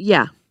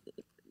yeah,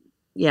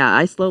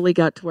 I slowly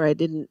got to where I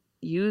didn't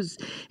use.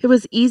 It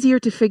was easier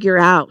to figure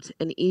out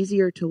and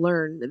easier to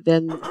learn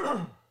than.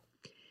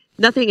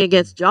 Nothing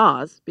against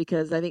JAWS,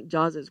 because I think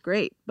JAWS is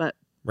great, but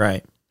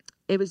right,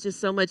 it was just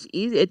so much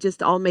easier. It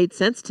just all made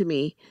sense to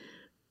me.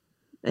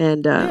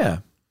 And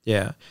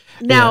yeah.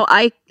 Now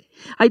I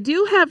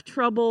do have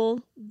trouble.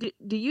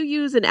 Do you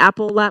use an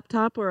Apple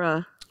laptop or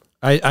a?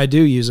 I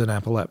do use an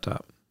Apple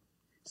laptop.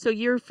 So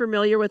you're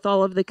familiar with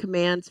all of the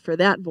commands for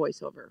that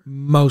voiceover?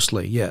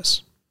 Mostly,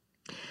 yes.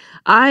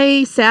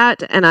 I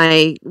sat and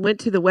I went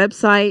to the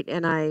website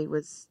and I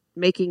was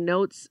making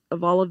notes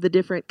of all of the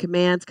different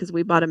commands because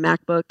we bought a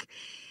MacBook.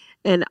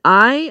 And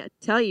I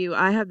tell you,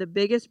 I have the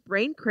biggest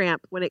brain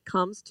cramp when it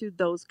comes to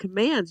those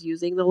commands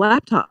using the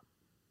laptop.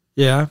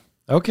 Yeah.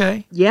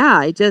 Okay.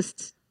 Yeah, it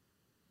just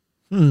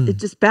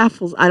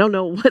baffles. I don't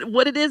know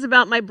what it is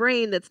about my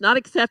brain that's not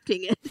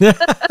accepting it.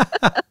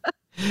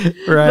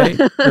 Right.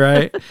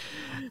 I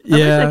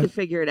wish I could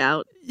figure it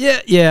out.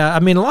 Yeah.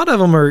 I mean, a lot of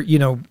them are,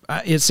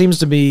 it seems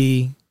to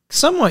be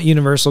somewhat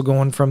universal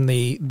going from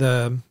the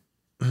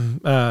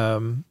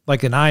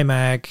like an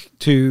iMac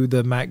to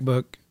the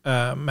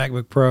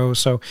MacBook Pro.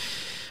 So,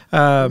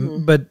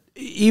 but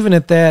even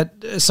at that,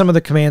 some of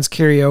the commands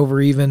carry over.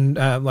 Even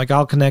like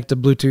I'll connect a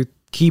Bluetooth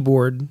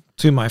keyboard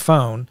to my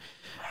phone,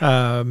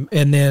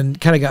 and then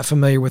kind of got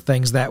familiar with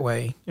things that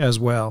way as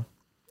well.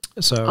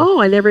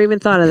 So, I never even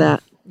thought of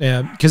that.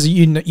 Yeah, because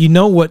you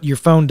know what your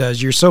phone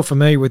does. You're so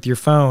familiar with your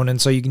phone, and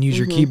so you can use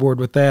your keyboard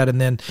with that. And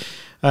then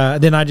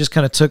I just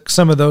kind of took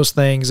some of those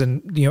things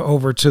and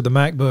over to the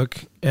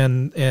MacBook,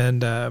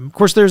 and of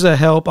course there's a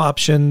help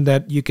option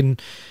that you can,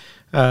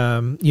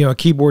 a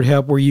keyboard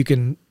help where you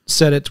can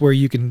set it to where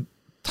you can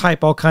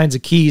type all kinds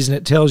of keys and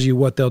it tells you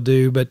what they'll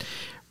do. But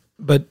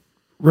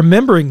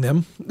remembering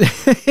them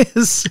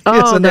is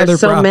another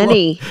there's so problem.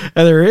 Many.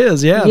 There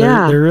is,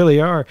 there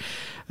really are.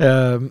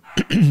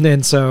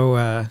 And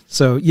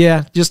so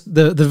yeah, just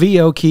the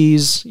VO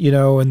keys, you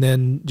know, and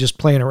then just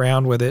playing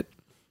around with it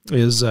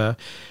is, you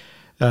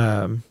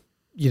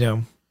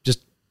know, just,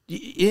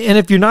 and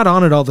if you're not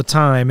on it all the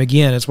time,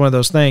 again, it's one of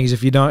those things.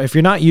 If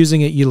you're not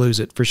using it, you lose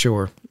it for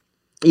sure.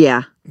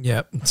 Yeah.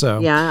 Yep. So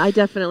yeah, I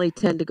definitely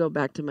tend to go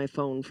back to my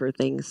phone for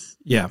things.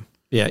 Yeah.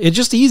 Yeah. It's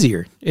just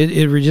easier.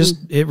 It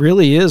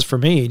really is for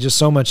me, just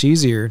so much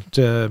easier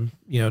to,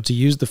 you know, to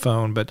use the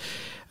phone. But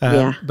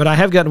I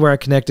have gotten where I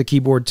connect a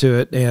keyboard to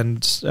it,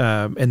 and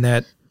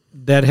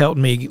that helped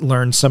me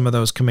learn some of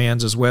those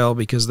commands as well,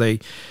 because they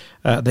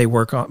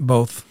work on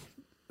both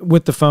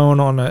with the phone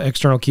on an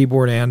external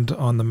keyboard and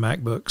on the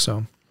MacBook.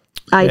 So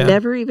I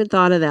never even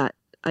thought of that.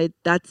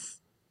 That's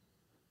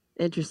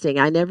interesting.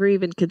 I never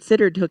even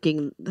considered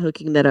hooking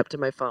that up to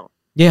my phone.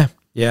 Yeah.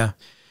 Yeah.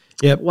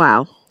 Yep.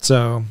 Wow.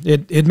 So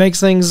it makes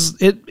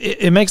things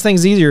it makes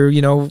things easier,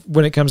 you know,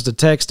 when it comes to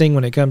texting,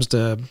 when it comes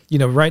to, you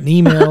know, writing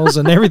emails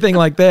and everything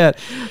like that.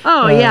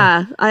 Oh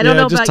yeah. I don't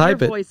know about your it.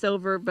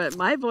 voiceover, but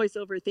my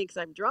voiceover thinks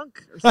I'm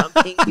drunk or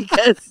something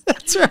because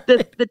That's right.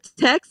 the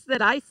texts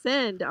that I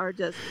send are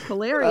just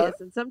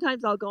hilarious, and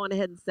sometimes I'll go on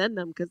ahead and send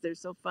them because they're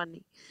so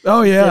funny.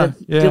 Oh yeah.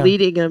 Yeah.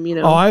 Deleting them, you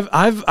know. Oh,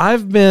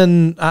 I've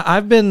been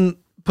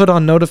put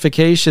on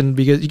notification,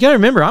 because you got to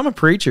remember, I'm a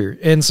preacher,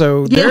 and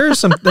so there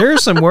are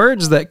some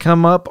words that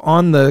come up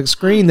on the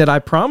screen that I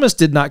promised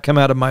did not come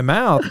out of my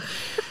mouth,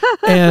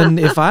 and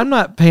if I'm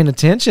not paying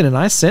attention and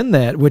I send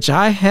that, which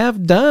I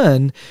have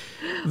done,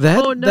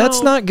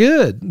 that's not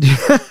good.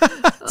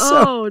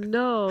 Oh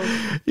no.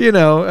 You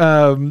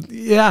know,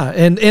 yeah,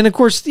 and of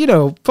course, you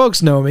know,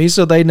 folks know me,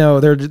 so they know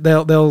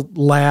they'll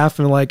laugh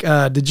and like,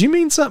 did you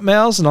mean something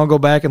else? And I'll go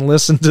back and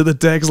listen to the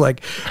text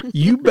like,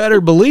 you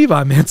better believe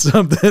I meant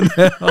something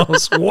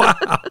else.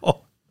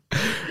 Wow.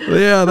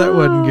 Yeah, that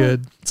wasn't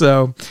good.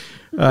 So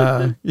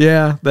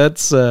yeah,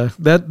 that's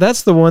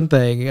the one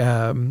thing.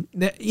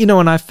 You know,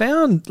 and I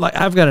found, like,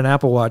 I've got an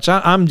Apple Watch.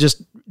 I'm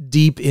just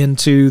deep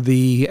into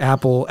the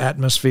Apple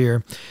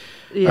atmosphere.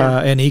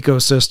 An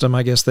ecosystem,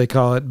 I guess they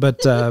call it.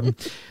 But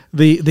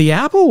the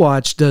Apple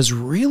Watch does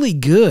really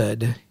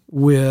good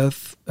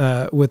with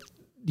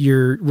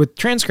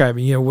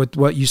transcribing, you know, with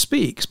what you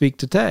speak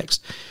to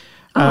text.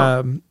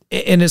 And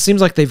it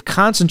seems like they've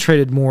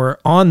concentrated more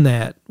on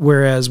that,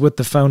 whereas with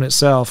the phone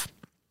itself,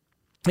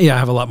 I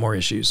have a lot more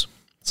issues.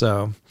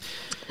 So,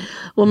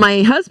 well,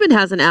 my husband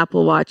has an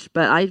Apple Watch,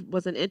 but I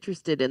wasn't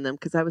interested in them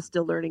because I was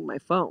still learning my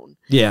phone.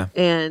 Yeah.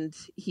 And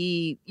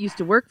he used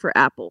to work for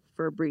Apple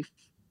for a brief,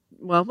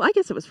 well, I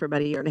guess it was for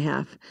about a year and a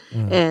half.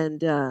 And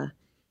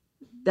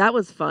that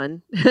was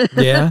fun.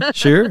 Yeah,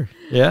 sure.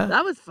 Yeah.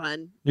 That was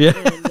fun. Yeah.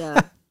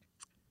 And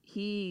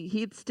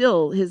he'd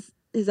still, his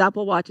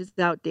Apple Watch is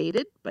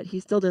outdated, but he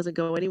still doesn't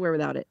go anywhere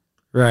without it.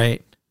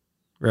 Right.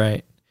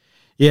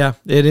 Yeah,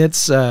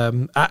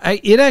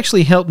 it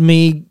actually helped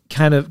me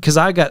kind of, because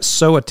I got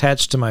so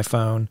attached to my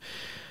phone,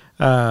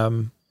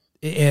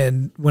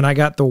 and when I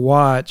got the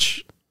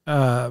watch,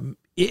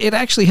 it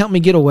actually helped me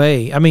get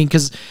away. I mean,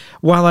 because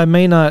while I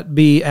may not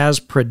be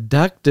as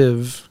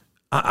productive,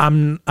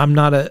 I'm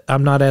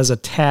not as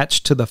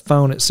attached to the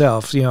phone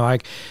itself. You know,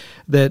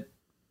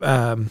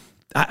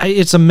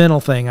 it's a mental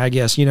thing, I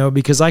guess, you know,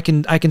 because I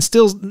can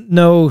still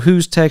know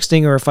who's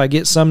texting, or if I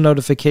get some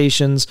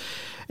notifications,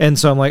 and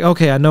so I'm like,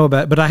 okay, I know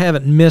about it, but I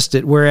haven't missed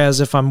it.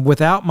 Whereas if I'm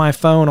without my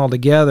phone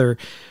altogether,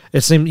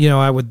 it seemed, you know,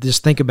 I would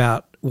just think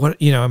about,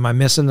 what, you know, am I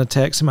missing the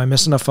text? Am I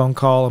missing a phone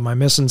call? Am I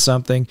missing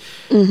something?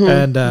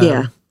 And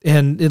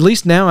at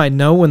least now I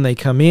know when they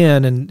come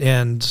in,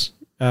 and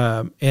you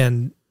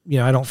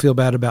know, I don't feel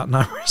bad about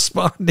not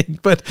responding,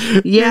 but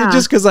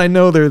just because I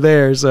know they're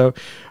there. So,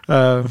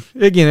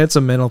 again, it's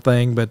a mental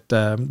thing, but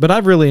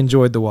I've really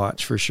enjoyed the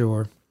watch for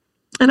sure.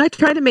 And I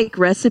try to make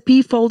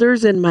recipe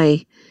folders in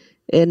my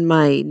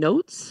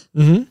notes.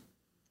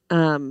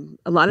 Mm-hmm.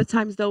 A lot of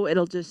times though,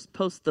 it'll just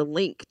post the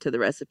link to the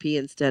recipe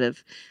instead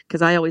of,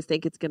 because I always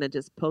think it's going to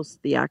just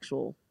post the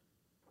actual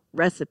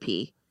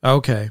recipe.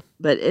 Okay.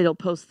 But it'll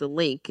post the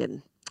link,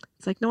 and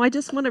it's like, no, I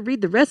just want to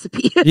read the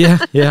recipe.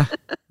 Yeah.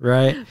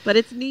 Right. But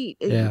it's neat.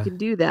 You can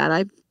do that.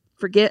 I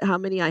forget how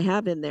many I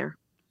have in there.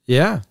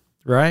 Yeah.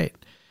 Right.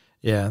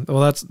 Yeah.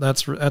 Well,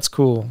 that's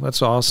cool.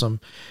 That's awesome.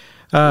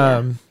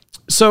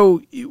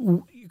 So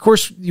of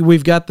course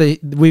we've got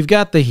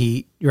the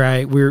heat,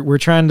 right? We're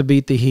trying to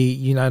beat the heat.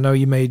 You know, I know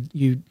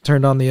you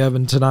turned on the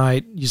oven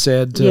tonight, you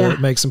said, to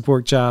make some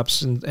pork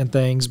chops and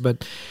things,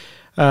 but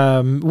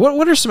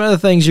what are some other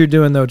things you're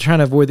doing though, trying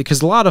to avoid it?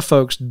 Because a lot of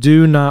folks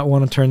do not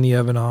want to turn the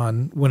oven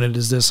on when it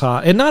is this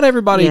hot, and not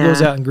everybody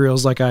goes out and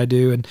grills like I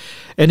do,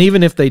 and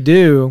even if they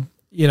do,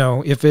 you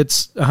know, if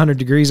it's 100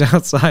 degrees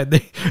outside,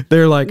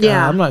 they're like,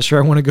 I'm not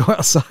sure I want to go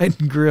outside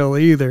and grill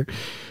either.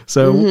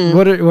 So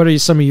what are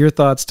some of your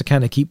thoughts to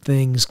kind of keep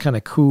things kind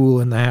of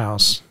cool in the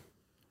house?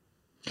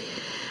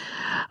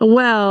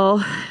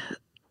 Well,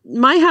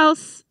 my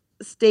house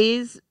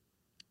stays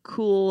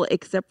cool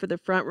except for the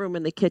front room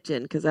and the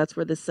kitchen, because that's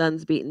where the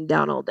sun's beating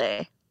down all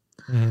day.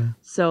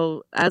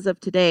 So as of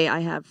today,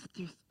 I have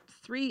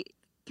three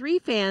 3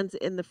 fans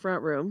in the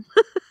front room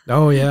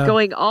Oh yeah.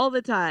 going all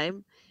the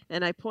time,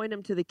 and I point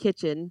them to the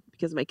kitchen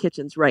because my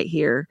kitchen's right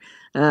here.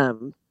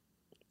 Um,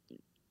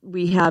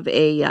 we have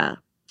a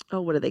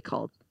what are they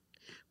called?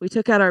 We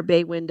took out our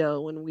bay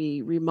window when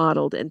we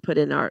remodeled and put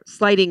in our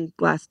sliding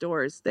glass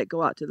doors that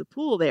go out to the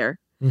pool there.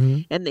 Hmm.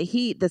 And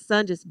the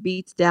sun just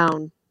beats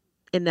down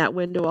in that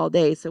window all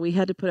day. So we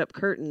had to put up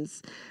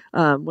curtains.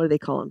 What do they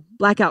call them?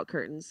 Blackout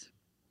curtains.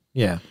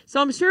 Yeah.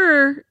 So I'm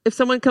sure if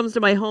someone comes to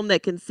my home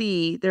that can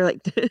see, they're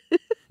like,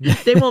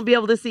 they won't be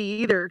able to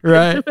see either.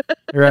 Right.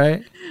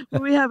 Right.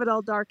 We have it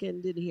all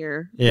darkened in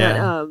here.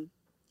 Yeah.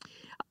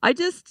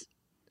 But,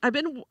 I've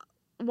been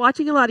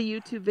watching a lot of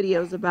YouTube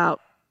videos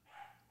about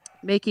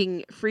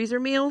making freezer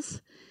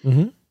meals,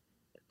 Hmm.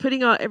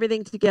 putting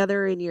everything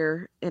together in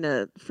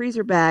a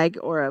freezer bag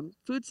or a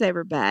food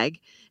saver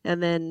bag,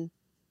 and then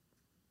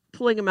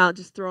pulling them out,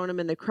 just throwing them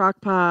in the crock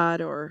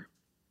pot. Or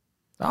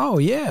Oh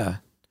yeah.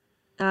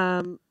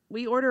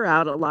 we order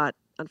out a lot,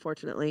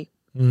 unfortunately,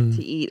 Mm.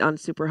 to eat on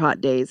super hot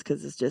days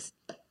because it's just,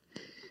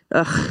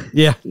 ugh,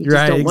 Yeah. you just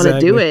Right. don't want to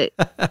do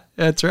Exactly. it.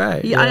 That's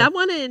right. Yeah, Yeah. I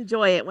want to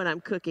enjoy it when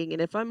I'm cooking,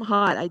 and if I'm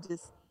hot, I don't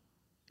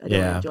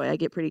Yeah. enjoy. I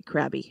get pretty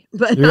crabby,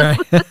 but Right.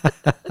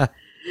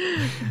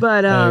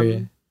 but Oh, yeah.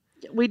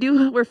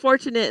 we're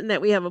fortunate in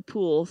that we have a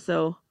pool,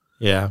 so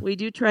Yeah. we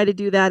do try to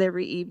do that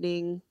every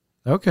evening.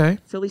 Okay.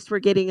 So at least we're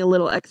getting a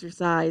little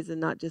exercise and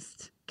not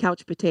just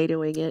couch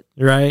potatoing it.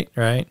 Right.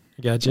 Right.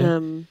 Gotcha.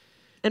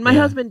 And my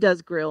Yeah. husband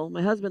does grill.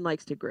 My husband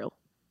likes to grill.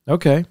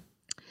 Okay.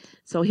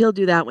 So he'll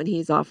do that when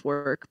he's off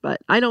work,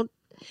 but I don't.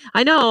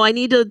 I know I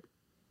need to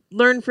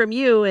learn from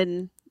you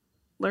and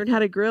learn how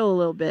to grill a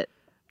little bit.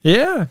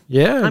 Yeah.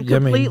 Yeah. I'm I mean,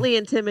 completely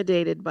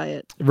intimidated by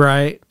it.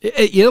 right.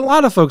 A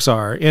lot of folks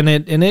are, and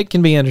it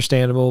can be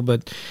understandable,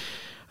 but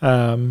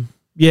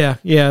yeah,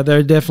 there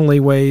are definitely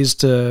ways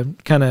to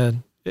kind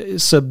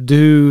of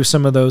subdue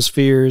some of those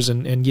fears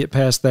and get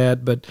past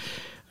that. But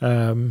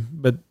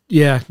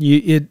yeah,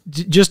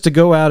 just to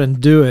go out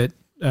and do it,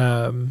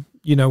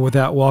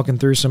 without walking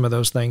through some of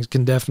those things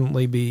can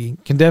definitely be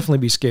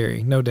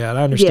scary. No doubt.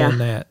 I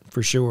understand that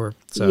for sure.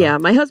 So Yeah,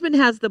 my husband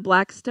has the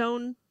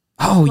Blackstone.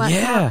 Oh flat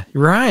yeah, top.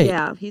 right.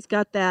 Yeah, he's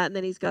got that, and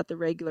then he's got the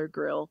regular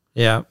grill.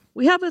 Yeah.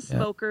 We have a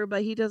smoker,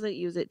 but he doesn't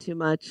use it too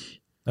much.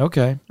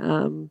 Okay.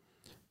 Um,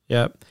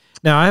 Yep.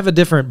 Now I have a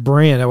different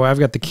brand. I've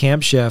got the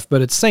Camp Chef,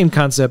 but it's the same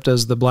concept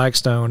as the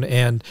Blackstone,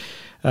 and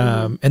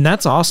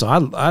that's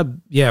awesome.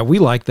 We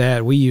like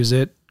that. We use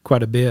it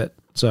quite a bit.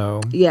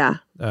 So yeah,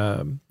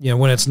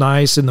 when it's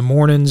nice in the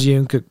mornings, you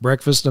can cook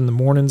breakfast in the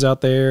mornings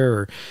out there,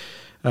 or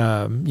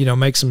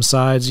make some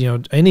sides.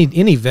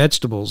 Any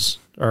vegetables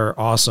are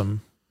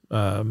awesome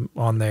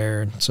on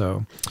there.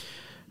 So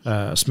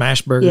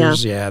smash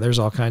burgers, there's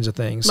all kinds of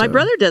things. My So.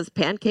 brother does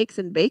pancakes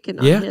and bacon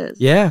on his.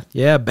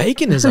 Yeah.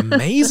 Bacon is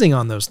amazing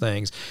on those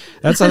things.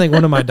 That's, I think,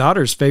 one of my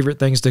daughter's favorite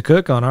things to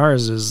cook on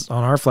ours is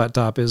on our flat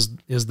top is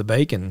the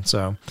bacon.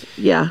 So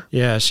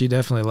yeah, she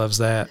definitely loves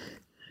that.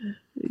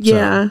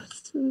 Yeah.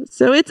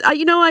 So it's,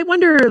 I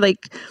wonder,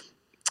 like,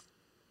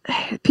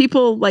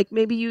 people, like,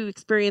 maybe you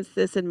experience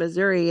this in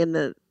Missouri in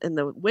the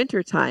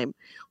winter time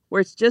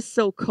where it's just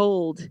so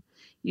cold,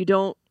 you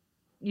don't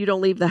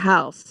leave the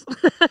house.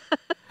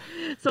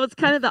 So it's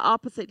kind of the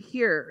opposite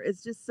here.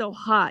 It's just so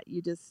hot.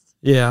 You just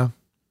Yeah.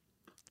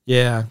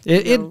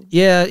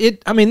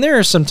 I mean, there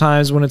are some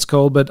times when it's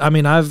cold, but I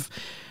mean, I've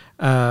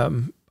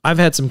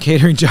had some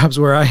catering jobs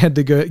where I had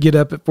to get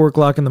up at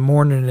 4:00 in the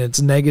morning and it's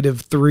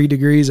 -3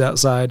 degrees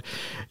outside,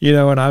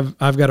 and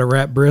I've got to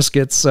wrap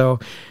briskets. So,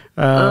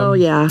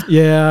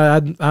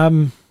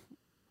 I'm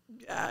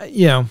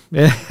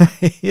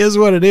it is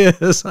what it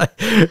is.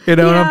 And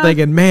I'm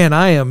thinking, man,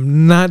 I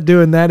am not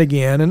doing that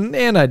again.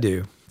 And I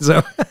do.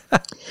 So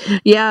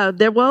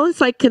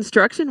it's like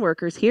construction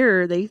workers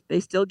here. They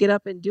still get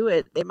up and do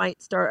it. They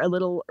might start a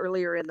little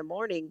earlier in the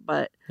morning,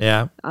 but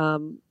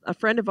a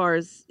friend of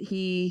ours,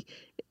 he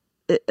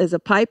is a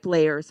pipe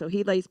layer, so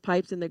he lays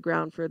pipes in the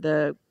ground for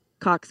the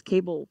Cox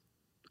cable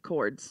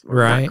cords, or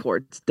right? not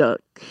cords,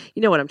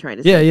 you know what I'm trying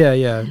to say.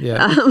 Yeah.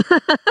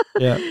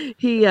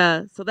 He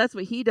so that's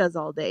what he does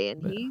all day,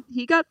 and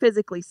he got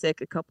physically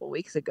sick a couple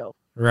weeks ago.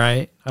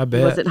 Right, I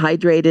bet. He wasn't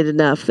hydrated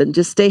enough, and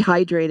just stay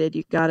hydrated.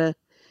 You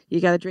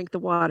gotta drink the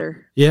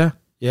water. Yeah,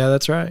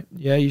 that's right.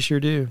 Yeah, you sure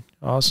do.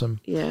 Awesome.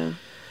 Yeah.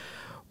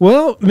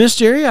 Well, Miss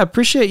Jerry, I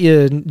appreciate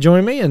you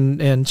joining me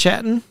and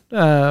chatting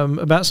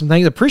about some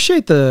things. I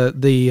appreciate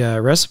the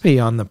recipe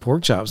on the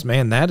pork chops.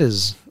 Man,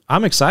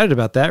 I'm excited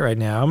about that right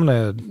now. I'm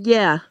gonna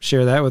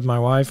share that with my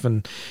wife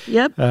and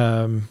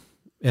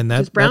and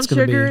that's just brown that's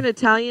gonna sugar be and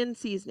Italian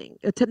seasoning.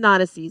 Not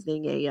a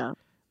seasoning,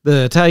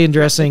 the Italian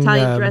dressing.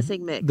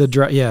 Dressing mix.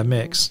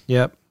 Mix.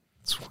 Yep.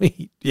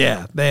 Sweet.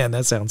 Yeah, man,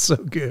 that sounds so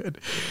good.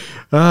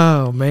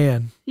 Oh,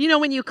 man.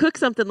 When you cook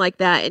something like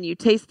that and you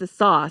taste the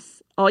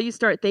sauce, all you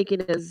start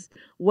thinking is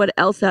what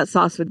else that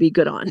sauce would be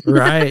good on.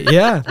 Right.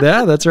 Yeah,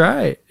 that's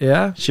right.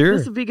 Yeah, sure.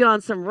 This would be good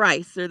on some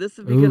rice, or this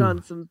would be good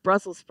on some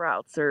Brussels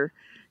sprouts, or,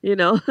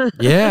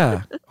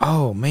 Yeah.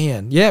 Oh,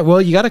 man. Yeah,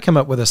 well, you got to come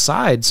up with a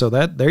side, so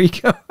there you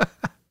go.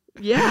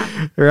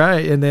 Yeah.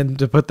 Right. And then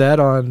to put that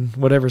on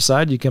whatever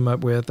side you come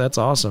up with, that's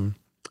awesome.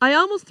 I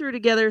almost threw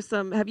together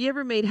some. Have you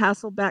ever made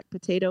Hasselback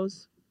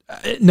potatoes?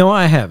 No,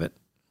 I haven't.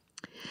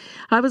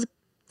 I was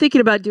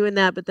thinking about doing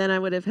that, but then I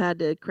would have had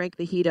to crank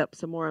the heat up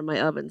some more on my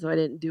oven, so I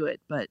didn't do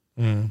it. But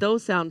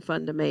those sound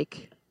fun to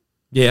make.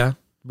 Yeah.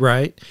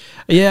 Right.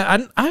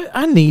 Yeah.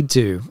 I need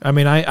to. I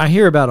mean, I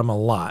hear about them a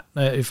lot.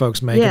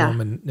 Folks making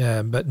them,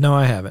 and but no,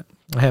 I haven't.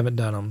 I haven't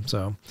done them.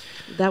 So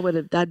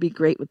that'd be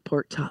great with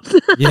pork chops.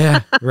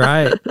 Yeah.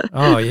 Right.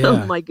 Oh yeah.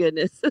 Oh my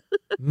goodness.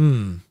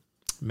 Man.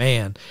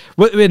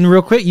 And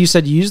real quick, you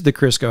said you used the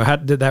Crisco. How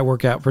did that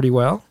work out pretty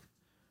well?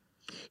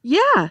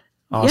 Yeah.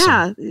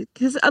 Awesome. Yeah.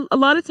 Because a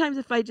lot of times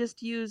if I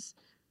just use,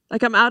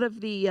 like I'm out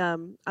of the,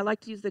 I like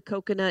to use the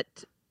coconut.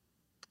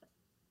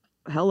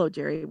 Hello,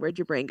 Jerry. Where'd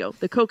your brain go?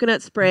 The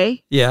coconut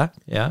spray. Yeah.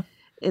 Yeah.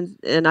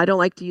 And I don't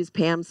like to use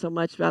Pam so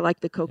much, but I like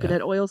the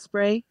coconut oil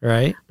spray.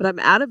 Right. But I'm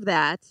out of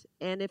that.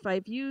 And if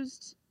I've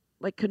used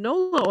like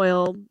canola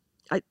oil,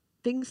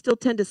 things still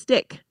tend to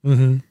stick.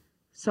 Mm-hmm.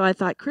 So I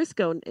thought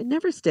Crisco, it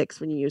never sticks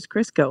when you use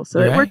Crisco. So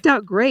it worked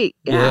out great.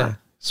 Yeah.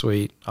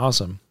 Sweet.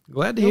 Awesome.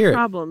 Glad to hear it. No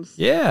problems.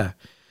 Yeah.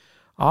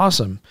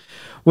 Awesome.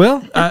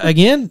 Well,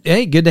 again,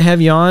 hey, good to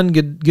have you on.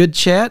 Good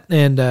chat,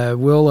 and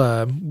we'll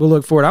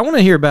look forward. I want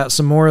to hear about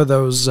some more of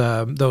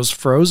those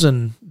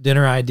frozen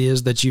dinner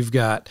ideas that you've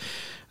got.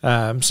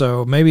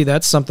 So maybe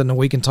that's something that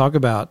we can talk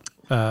about.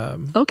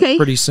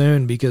 Pretty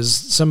soon, because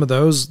some of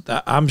those,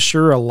 I'm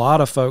sure a lot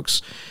of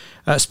folks,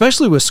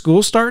 especially with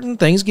school starting,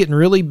 things getting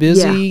really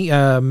busy.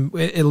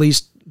 At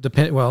least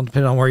depending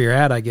on where you're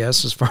at, I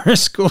guess, as far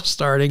as school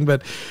starting.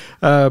 But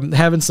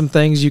having some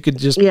things you could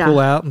just pull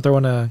out and throw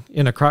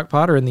in a crock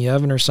pot or in the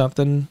oven or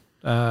something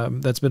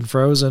that's been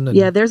frozen.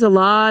 And, there's a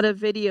lot of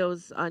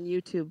videos on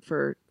YouTube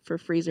for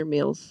freezer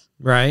meals.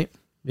 Right.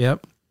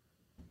 Yep.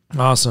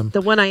 Awesome.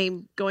 The one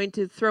I'm going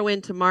to throw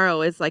in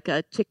tomorrow is like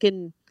a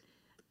chicken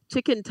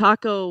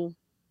taco.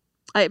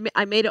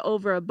 I made an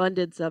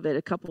overabundance of it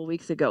a couple of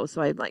weeks ago,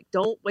 so I'm like,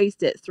 don't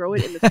waste it. Throw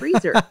it in the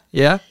freezer.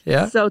 Yeah.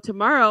 So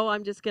tomorrow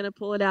I'm just going to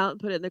pull it out and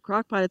put it in the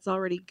crock pot. It's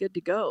already good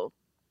to go.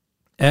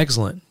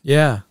 Excellent.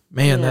 Yeah.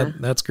 Man,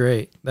 that's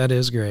great. That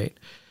is great.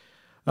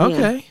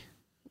 Okay. Yeah.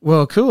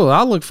 Well, cool.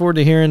 I'll look forward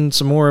to hearing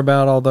some more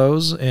about all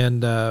those, and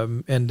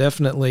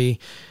definitely,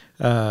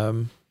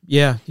 you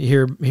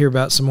hear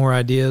about some more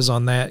ideas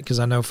on that, because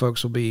I know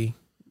folks will be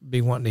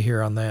wanting to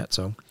hear on that.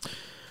 So.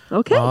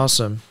 Okay.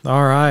 Awesome.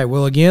 All right.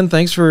 Well, again,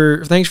 thanks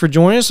for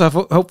joining us. I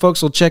hope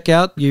folks will check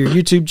out your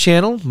YouTube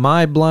channel,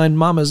 My Blind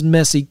Mama's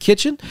Messy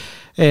Kitchen,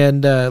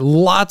 and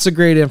lots of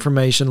great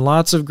information,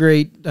 lots of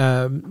great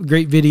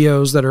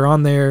videos that are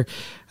on there.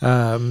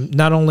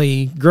 Not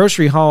only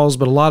grocery hauls,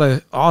 but a lot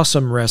of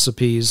awesome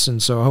recipes.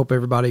 And so I hope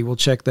everybody will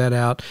check that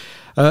out.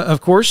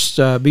 Of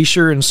course, be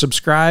sure and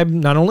subscribe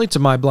not only to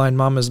My Blind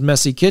Mama's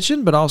Messy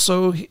Kitchen, but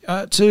also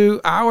to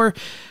our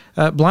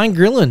Blind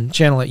Grilling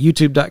channel at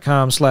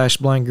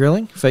youtube.com/blind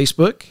grilling,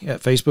 Facebook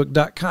at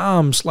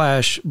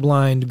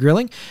facebook.com/blind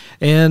grilling.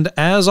 And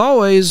as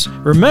always,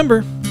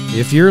 remember,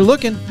 if you're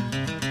looking,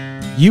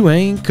 you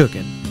ain't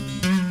cooking.